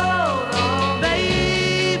hold on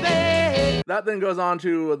baby. That then goes on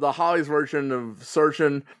to the Hollies version of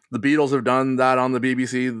Searchin'. The Beatles have done that on the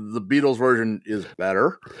BBC. The Beatles version is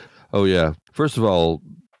better. oh yeah, first of all,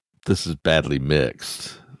 this is badly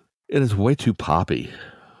mixed. It is way too poppy.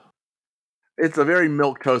 It's a very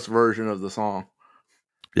milquetoast version of the song.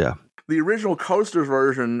 Yeah. The original Coasters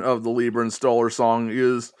version of the Lieber and Stoller song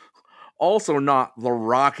is also not the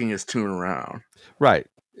rockingest tune around. Right.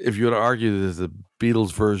 If you want to argue that the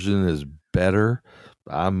Beatles version is better,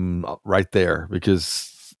 I'm right there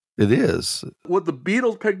because it is. What the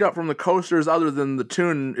Beatles picked up from the Coasters, other than the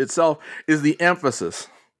tune itself, is the emphasis,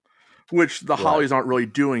 which the Hollies aren't really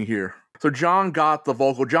doing here. So John got the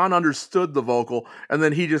vocal, John understood the vocal, and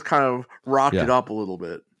then he just kind of rocked it up a little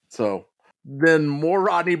bit. So then more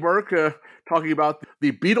Rodney Burke talking about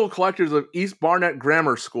the Beatle collectors of East Barnet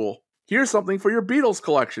Grammar School. Here's something for your Beatles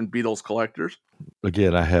collection, Beatles collectors.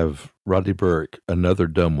 Again, I have Rodney Burke, another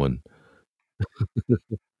dumb one.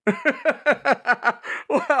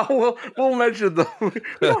 Well, we'll mention them. We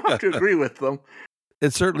don't have to agree with them.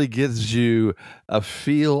 It certainly gives you a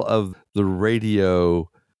feel of the radio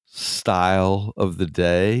style of the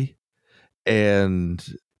day, and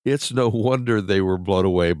it's no wonder they were blown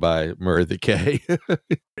away by Murray the K.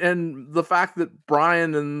 And the fact that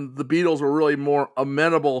Brian and the Beatles were really more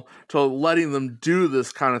amenable to letting them do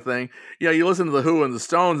this kind of thing. Yeah, you listen to the Who and the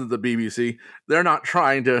Stones at the BBC, they're not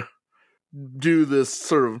trying to do this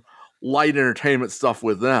sort of light entertainment stuff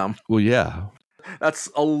with them. Well, yeah. That's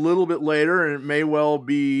a little bit later, and it may well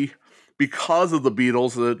be because of the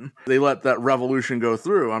Beatles that they let that revolution go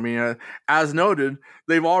through. I mean, as noted,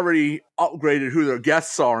 they've already upgraded who their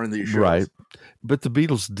guests are in these shows. Right. But the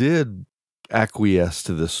Beatles did acquiesce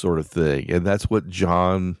to this sort of thing, and that's what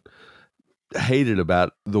John hated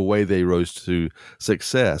about the way they rose to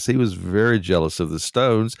success. He was very jealous of the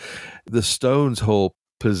Stones. The Stones' whole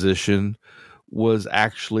position was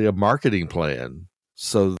actually a marketing plan.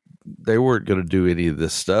 So they weren't going to do any of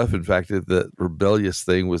this stuff. In fact, the rebellious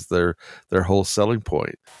thing was their whole selling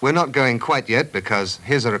point. We're not going quite yet because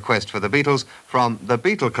here's a request for the Beatles from the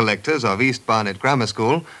Beatle collectors of East Barnet Grammar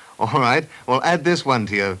School. All right, well, add this one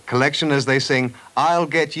to your collection as they sing, I'll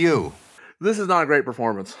Get You. This is not a great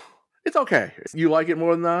performance. It's okay. You like it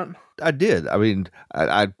more than that? I did. I mean,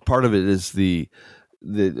 I part of it is the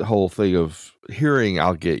whole thing of hearing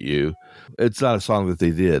I'll Get You. It's not a song that they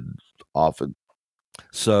did often.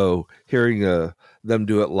 So hearing them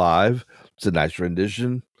do it live, it's a nice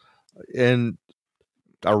rendition. And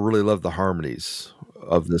I really love the harmonies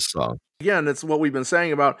of this song. Again, it's what we've been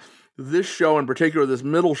saying about this show in particular, this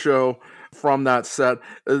middle show from that set.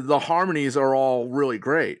 The harmonies are all really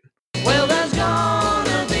great. Well, there's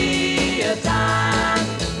gonna be a time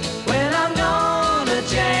when I'm gonna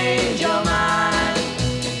change your mind.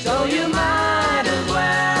 So you might as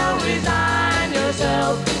well resign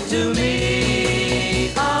yourself to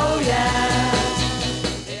me. Oh,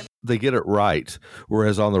 yeah. They get it right,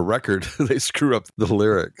 whereas on the record, they screw up the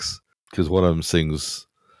lyrics. Because one of them sings,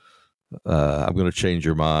 I'm going to change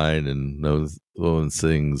your mind, and no one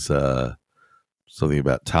sings something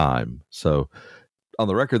about time. So On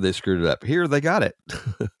the record, they screwed it up. Here, they got it.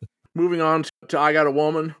 Moving on to I Got a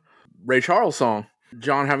Woman, Ray Charles song.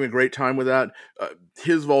 John having a great time with that.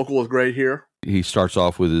 His vocal is great here. He starts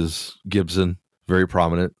off with his Gibson, very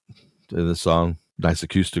prominent in the song. Nice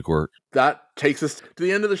acoustic work. That takes us to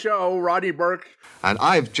the end of the show. Rodney Burke. And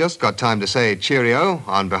I've just got time to say cheerio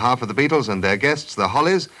on behalf of the Beatles and their guests, the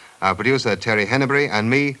Hollies, our producer Terry Henneberry, and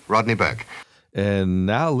me, Rodney Burke. And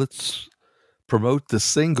now let's promote the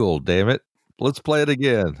single, damn it. Let's play it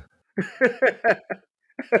again.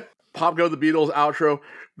 Pop Go the Beatles outro.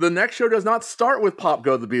 The next show does not start with Pop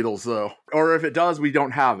Go the Beatles, though. Or if it does, we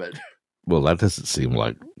don't have it. Well, that doesn't seem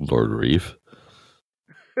like Lord Reeve.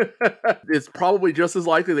 It's probably just as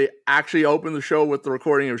likely they actually opened the show with the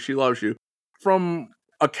recording of She Loves You. From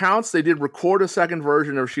accounts, they did record a second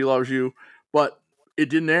version of She Loves You, but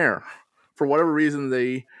it didn't air. For whatever reason,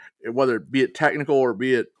 whether it be it technical or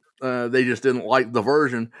be it they just didn't like the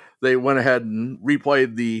version, they went ahead and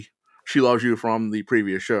replayed the She Loves You from the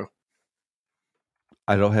previous show.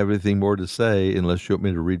 I don't have anything more to say unless you want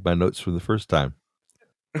me to read my notes from the first time.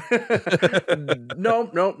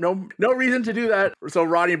 No reason to do that. So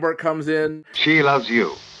Rodney Burke comes in. She loves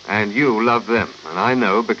you, and you love them. And I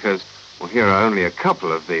know because, well, here are only a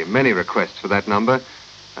couple of the many requests for that number,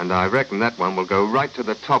 and I reckon that one will go right to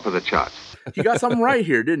the top of the charts. He got something right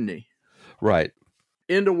here, didn't he? Right.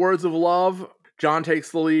 Into Words of Love, John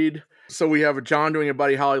takes the lead. So we have John doing a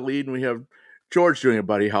Buddy Holly lead, and we have George doing a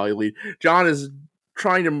Buddy Holly lead. John is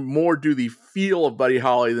trying to more do the feel of Buddy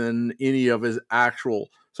Holly than any of his actual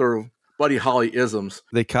sort of Buddy Holly isms.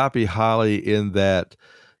 They copy Holly in that,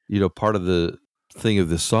 part of the thing of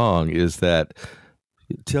the song is that,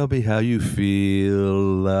 tell me how you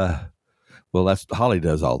feel. Well, that's Holly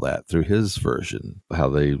does all that through his version, how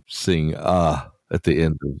they sing at the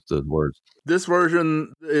end of the words. This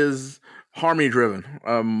version is harmony driven,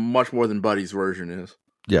 much more than Buddy's version is.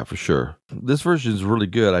 Yeah, for sure. This version is really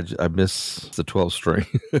good. I miss the 12 string.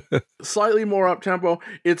 Slightly more up tempo.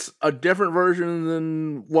 It's a different version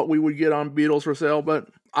than what we would get on Beatles for Sale, but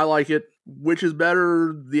I like it. Which is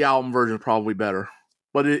better? The album version is probably better.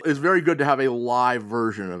 But it is very good to have a live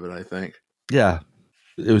version of it, I think. Yeah.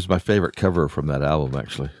 It was my favorite cover from that album,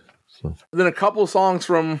 actually. So. Then a couple of songs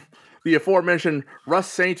from the aforementioned Russ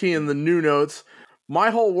Sainty and the New Notes. My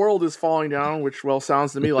Whole World is Falling Down, which, well,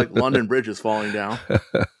 sounds to me like London Bridge is falling down.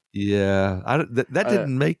 Yeah. That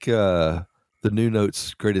didn't make the New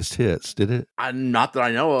Notes greatest hits, did it? Not that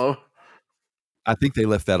I know of. I think they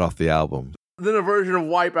left that off the album. Then a version of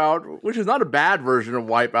Wipeout, which is not a bad version of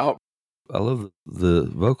Wipeout. I love the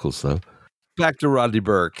vocals, though. Back to Rodney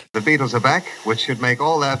Burke. The Beatles are back, which should make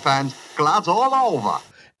all their fans glad all over.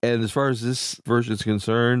 And as far as this version is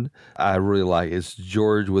concerned, I really like it. It's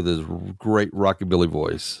George with his great rockabilly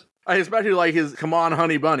voice. I especially like his Come On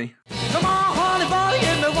Honey Bunny. Come on, honey bunny,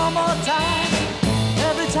 hit me one more time.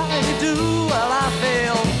 Every time you do, well, I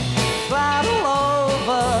feel glad all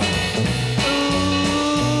over.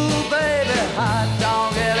 Ooh, baby, hot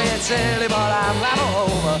dog, it's silly, but I'm glad all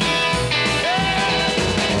over.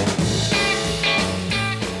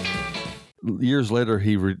 Years later,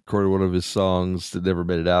 he recorded one of his songs that never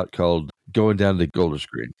made it out called Going Down to Golders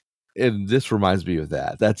Green. And this reminds me of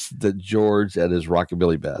that. That's the George at his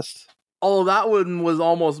rockabilly best. Although that one was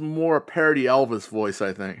almost more a parody Elvis voice,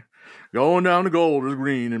 I think. Going down to Golders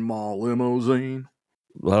Green in my limousine.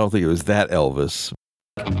 Well, I don't think it was that Elvis.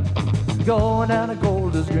 Going down to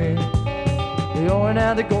Golders Green. Going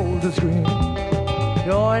down to Golders Green.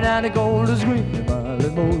 Going down to Golders Green in my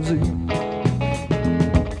limousine.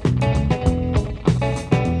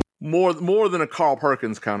 More than a Carl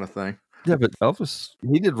Perkins kind of thing. Yeah, but Elvis,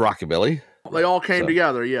 he did rockabilly. They all came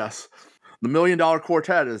together, yes. The $1 Million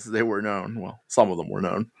Quartet, as they were known. Well, some of them were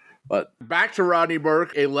known. But back to Rodney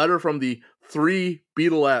Burke, a letter from the 3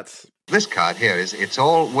 Beatlettes. This card here it's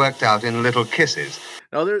all worked out in little kisses.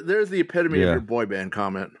 Now, there's the epitome of your boy band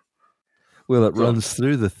comment. Well, it runs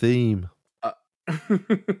through the theme.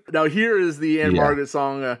 Now, here is the Anne Margaret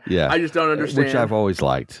song. I just don't understand. Which I've always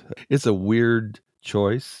liked. It's a weird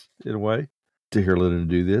choice, in a way, to hear Lennon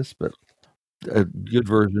do this, but a good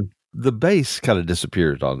version. The bass kind of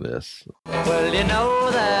disappears on this. Well, you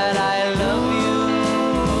know that I love you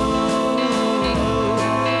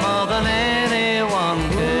more than anyone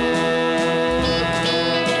can.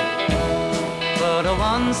 But a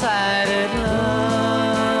one-sided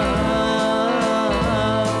love,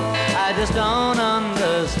 I just don't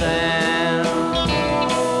understand.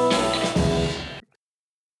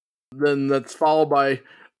 Then that's followed by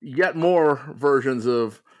yet more versions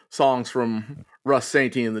of songs from Russ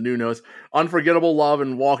Sainty and the New Notes. Unforgettable Love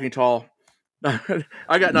and Walking Tall.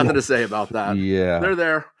 I got nothing to say about that. Yeah. They're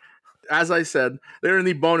there. As I said, they're in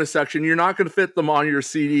the bonus section. You're not going to fit them on your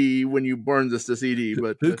CD when you burn this to CD.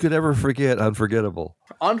 But Who could ever forget Unforgettable?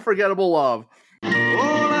 Unforgettable Love. All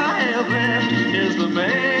I have left is the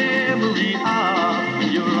memory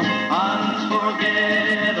of your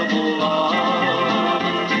unforgettable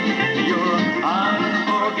love. Your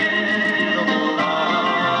unforgettable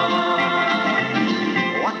love.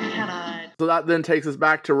 What can I... So that then takes us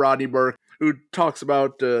back to Rodney Burke, who talks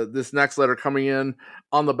about this next letter coming in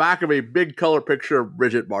on the back of a big color picture of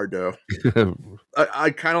Brigitte Bardot. I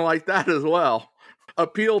kind of like that as well.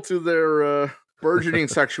 Appeal to their burgeoning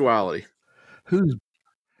sexuality. Who's?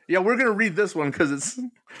 Yeah, we're gonna read this one because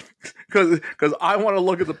I want to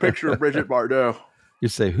look at the picture of Brigitte Bardot. You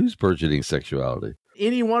say who's burgeoning sexuality?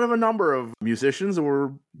 Any one of a number of musicians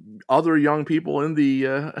or other young people in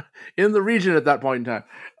the region at that point in time.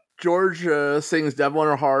 George sings "Devil in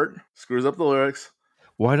Her Heart," screws up the lyrics.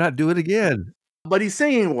 Why not do it again? But he's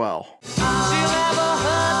singing well.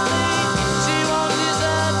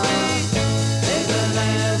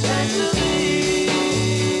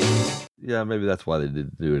 Yeah, maybe that's why they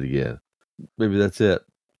didn't do it again. Maybe that's it.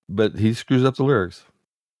 But he screws up the lyrics.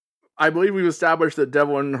 I believe we've established that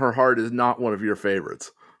 "Devil in Her Heart" is not one of your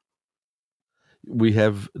favorites. We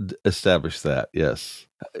have established that, yes.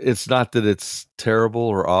 It's not that it's terrible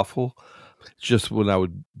or awful. It's just when I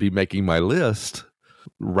would be making my list,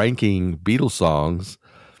 ranking Beatles songs,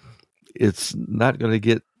 it's not going to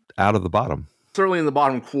get out of the bottom. Certainly in the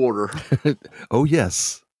bottom quarter. Oh,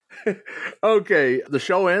 yes. Okay, the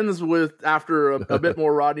show ends with, after a bit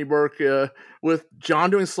more Rodney Burke, with John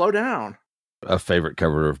doing "Slow Down." A favorite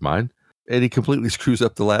cover of mine. And he completely screws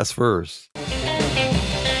up the last verse.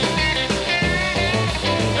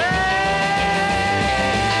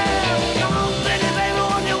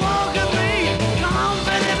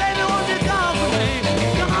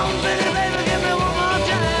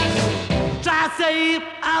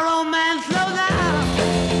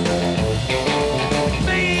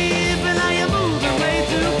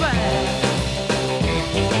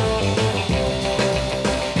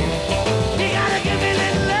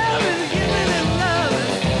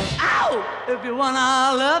 Want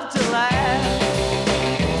our love to last.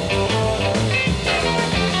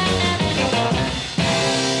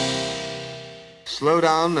 Slow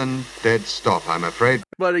down and dead stop, I'm afraid.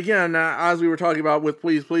 But again, as we were talking about with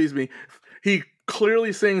 "Please Please Me," he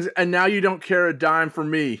clearly sings "And Now You Don't Care a Dime for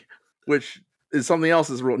Me," which is something else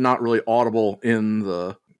that's not really audible in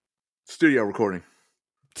the studio recording.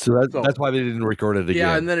 So that's why they didn't record it again.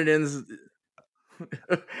 Yeah, and then it ends...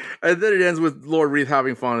 And then it ends with Lord Reith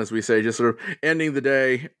having fun, as we say, just sort of ending the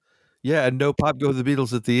day. Yeah, and no Pop Go the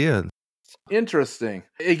Beatles at the end. Interesting.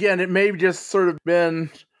 Again, it may have just sort of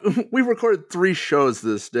been... We've recorded 3 shows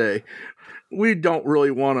this day. We don't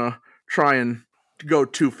really want to try and go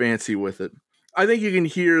too fancy with it. I think you can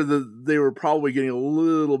hear that they were probably getting a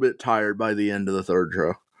little bit tired by the end of the 3rd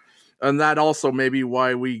show. And that also may be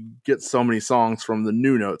why we get so many songs from the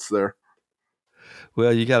new notes there.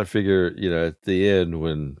 Well, you got to figure, at the end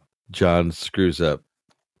when John screws up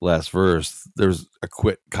last verse, there's a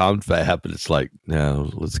quick confab, and it's like, no,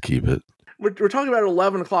 let's keep it. We're talking about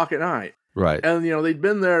 11 o'clock at night. Right. And, they'd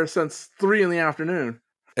been there since 3 in the afternoon.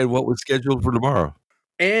 And what was scheduled for tomorrow?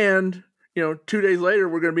 And, 2 days later,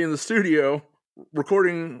 we're going to be in the studio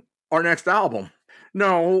recording our next album.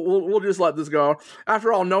 No, we'll just let this go.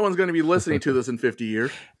 After all, no one's going to be listening to this in 50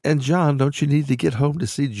 years. And, John, don't you need to get home to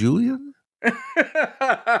see Julian?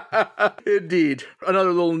 Indeed.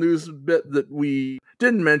 Another little news bit that we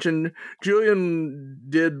didn't mention. Julian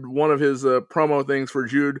did one of his promo things for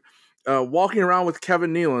Jude, walking around with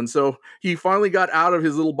Kevin Nealon. So he finally got out of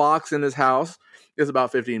his little box in his house. It's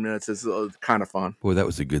about 15 minutes. It's kind of fun. Boy, that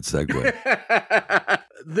was a good segue.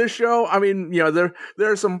 This show, I mean, there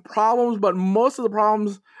are some problems, but most of the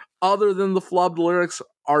problems, other than the flubbed lyrics,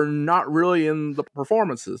 are not really in the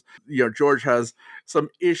performances. George has some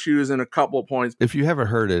issues in a couple of points. If you haven't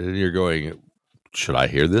heard it and you're going, should I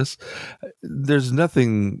hear this? There's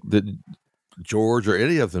nothing that George or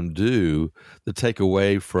any of them do to take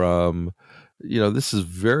away from, this is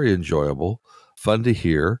very enjoyable, fun to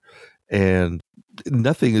hear, and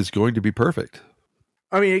nothing is going to be perfect.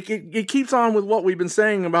 I mean, it keeps on with what we've been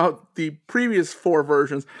saying about the previous 4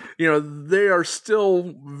 versions. They are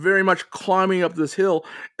still very much climbing up this hill,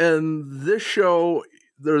 and this show,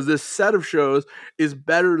 there's this set of shows, is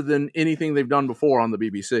better than anything they've done before on the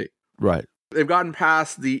BBC. Right. They've gotten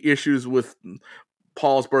past the issues with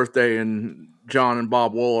Paul's birthday and John and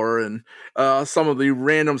Bob Wooler and some of the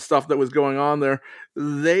random stuff that was going on there.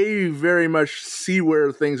 They very much see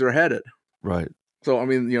where things are headed. Right. So, I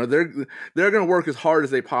mean, they're going to work as hard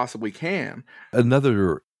as they possibly can.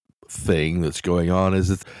 Another thing that's going on is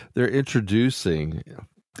that they're introducing,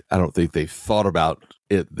 I don't think they've thought about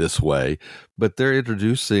it this way, but they're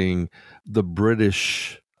introducing the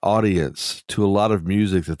British audience to a lot of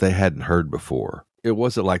music that they hadn't heard before. It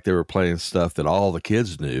wasn't like they were playing stuff that all the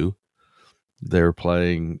kids knew. They were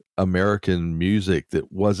playing American music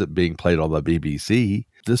that wasn't being played on the BBC.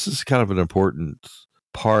 This is kind of an important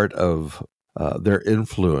part of their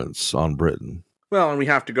influence on Britain. Well, and we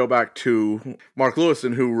have to go back to Mark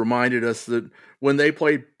Lewison, who reminded us that when they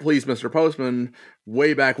played Please Mr. Postman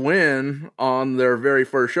way back when on their very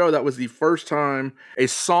first show, that was the first time a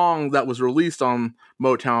song that was released on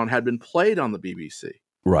Motown had been played on the BBC.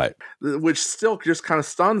 Right. Which still just kind of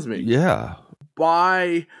stuns me. Yeah.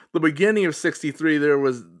 By the beginning of 63, there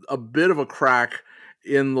was a bit of a crack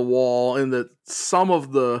in the wall in that some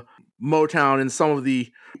of the Motown and some of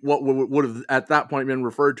the what would have at that point been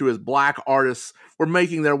referred to as black artists were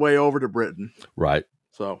making their way over to Britain. Right.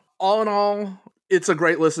 So all in all, it's a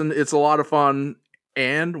great listen. It's a lot of fun.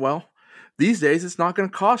 And, well, these days it's not going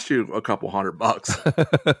to cost you a couple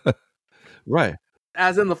 $100. Right.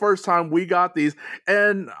 As in the first time we got these.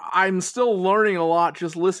 And I'm still learning a lot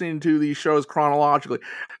just listening to these shows chronologically.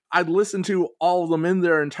 I'd listen to all of them in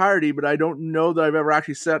their entirety, but I don't know that I've ever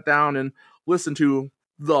actually sat down and listened to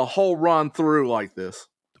the whole run through like this.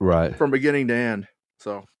 Right. From beginning to end.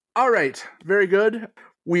 So, all right. Very good.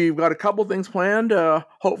 We've got a couple things planned.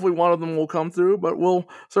 Hopefully one of them will come through, but we'll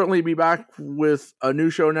certainly be back with a new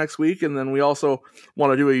show next week. And then we also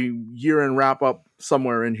want to do a year-end wrap-up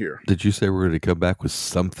somewhere in here. Did you say we're going to come back with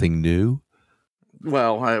something new?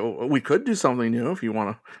 Well, we could do something new if you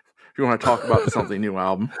want to talk about the Something New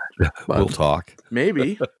album. We'll talk.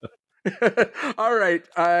 Maybe. All right.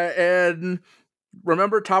 And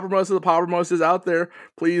remember, Toppermost of the Poppermost is out there.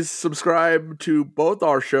 Please subscribe to both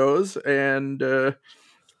our shows and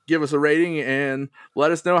give us a rating and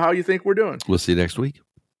let us know how you think we're doing. We'll see you next week.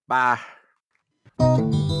 Bye.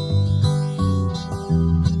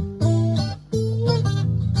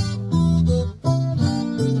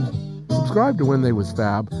 Subscribe to When They Was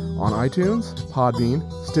Fab on iTunes, Podbean,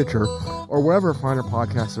 Stitcher, or wherever finer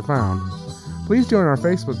podcasts are found. Please join our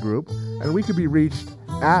Facebook group, and we could be reached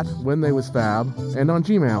at When They Was Fab and on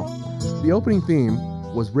Gmail. The opening theme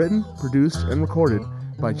was written, produced, and recorded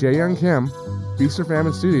by Jae Young Kim, Feast or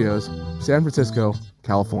Famine Studios, San Francisco,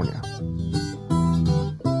 California.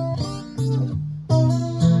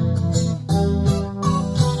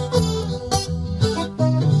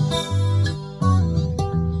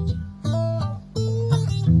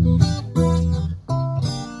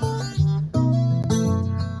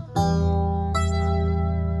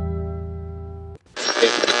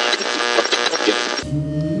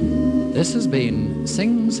 This has been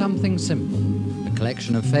Sing Something Simple, a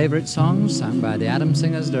collection of favourite songs sung by the Adams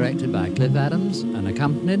Singers, directed by Cliff Adams and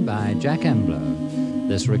accompanied by Jack Embler.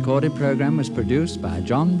 This recorded program was produced by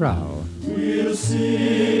John Brow. We'll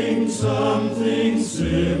sing something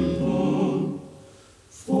simple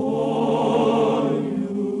for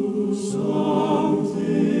you, something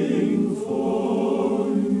for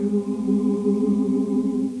you.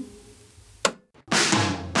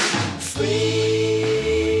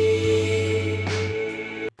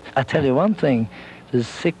 I tell you one thing, there's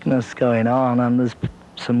sickness going on and there's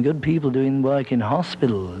some good people doing work in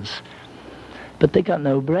hospitals, but they got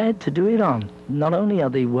no bread to do it on. Not only are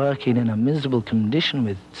they working in a miserable condition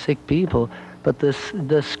with sick people, but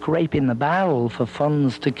they're scraping the barrel for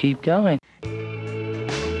funds to keep going. Turned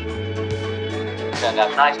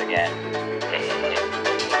out nice again.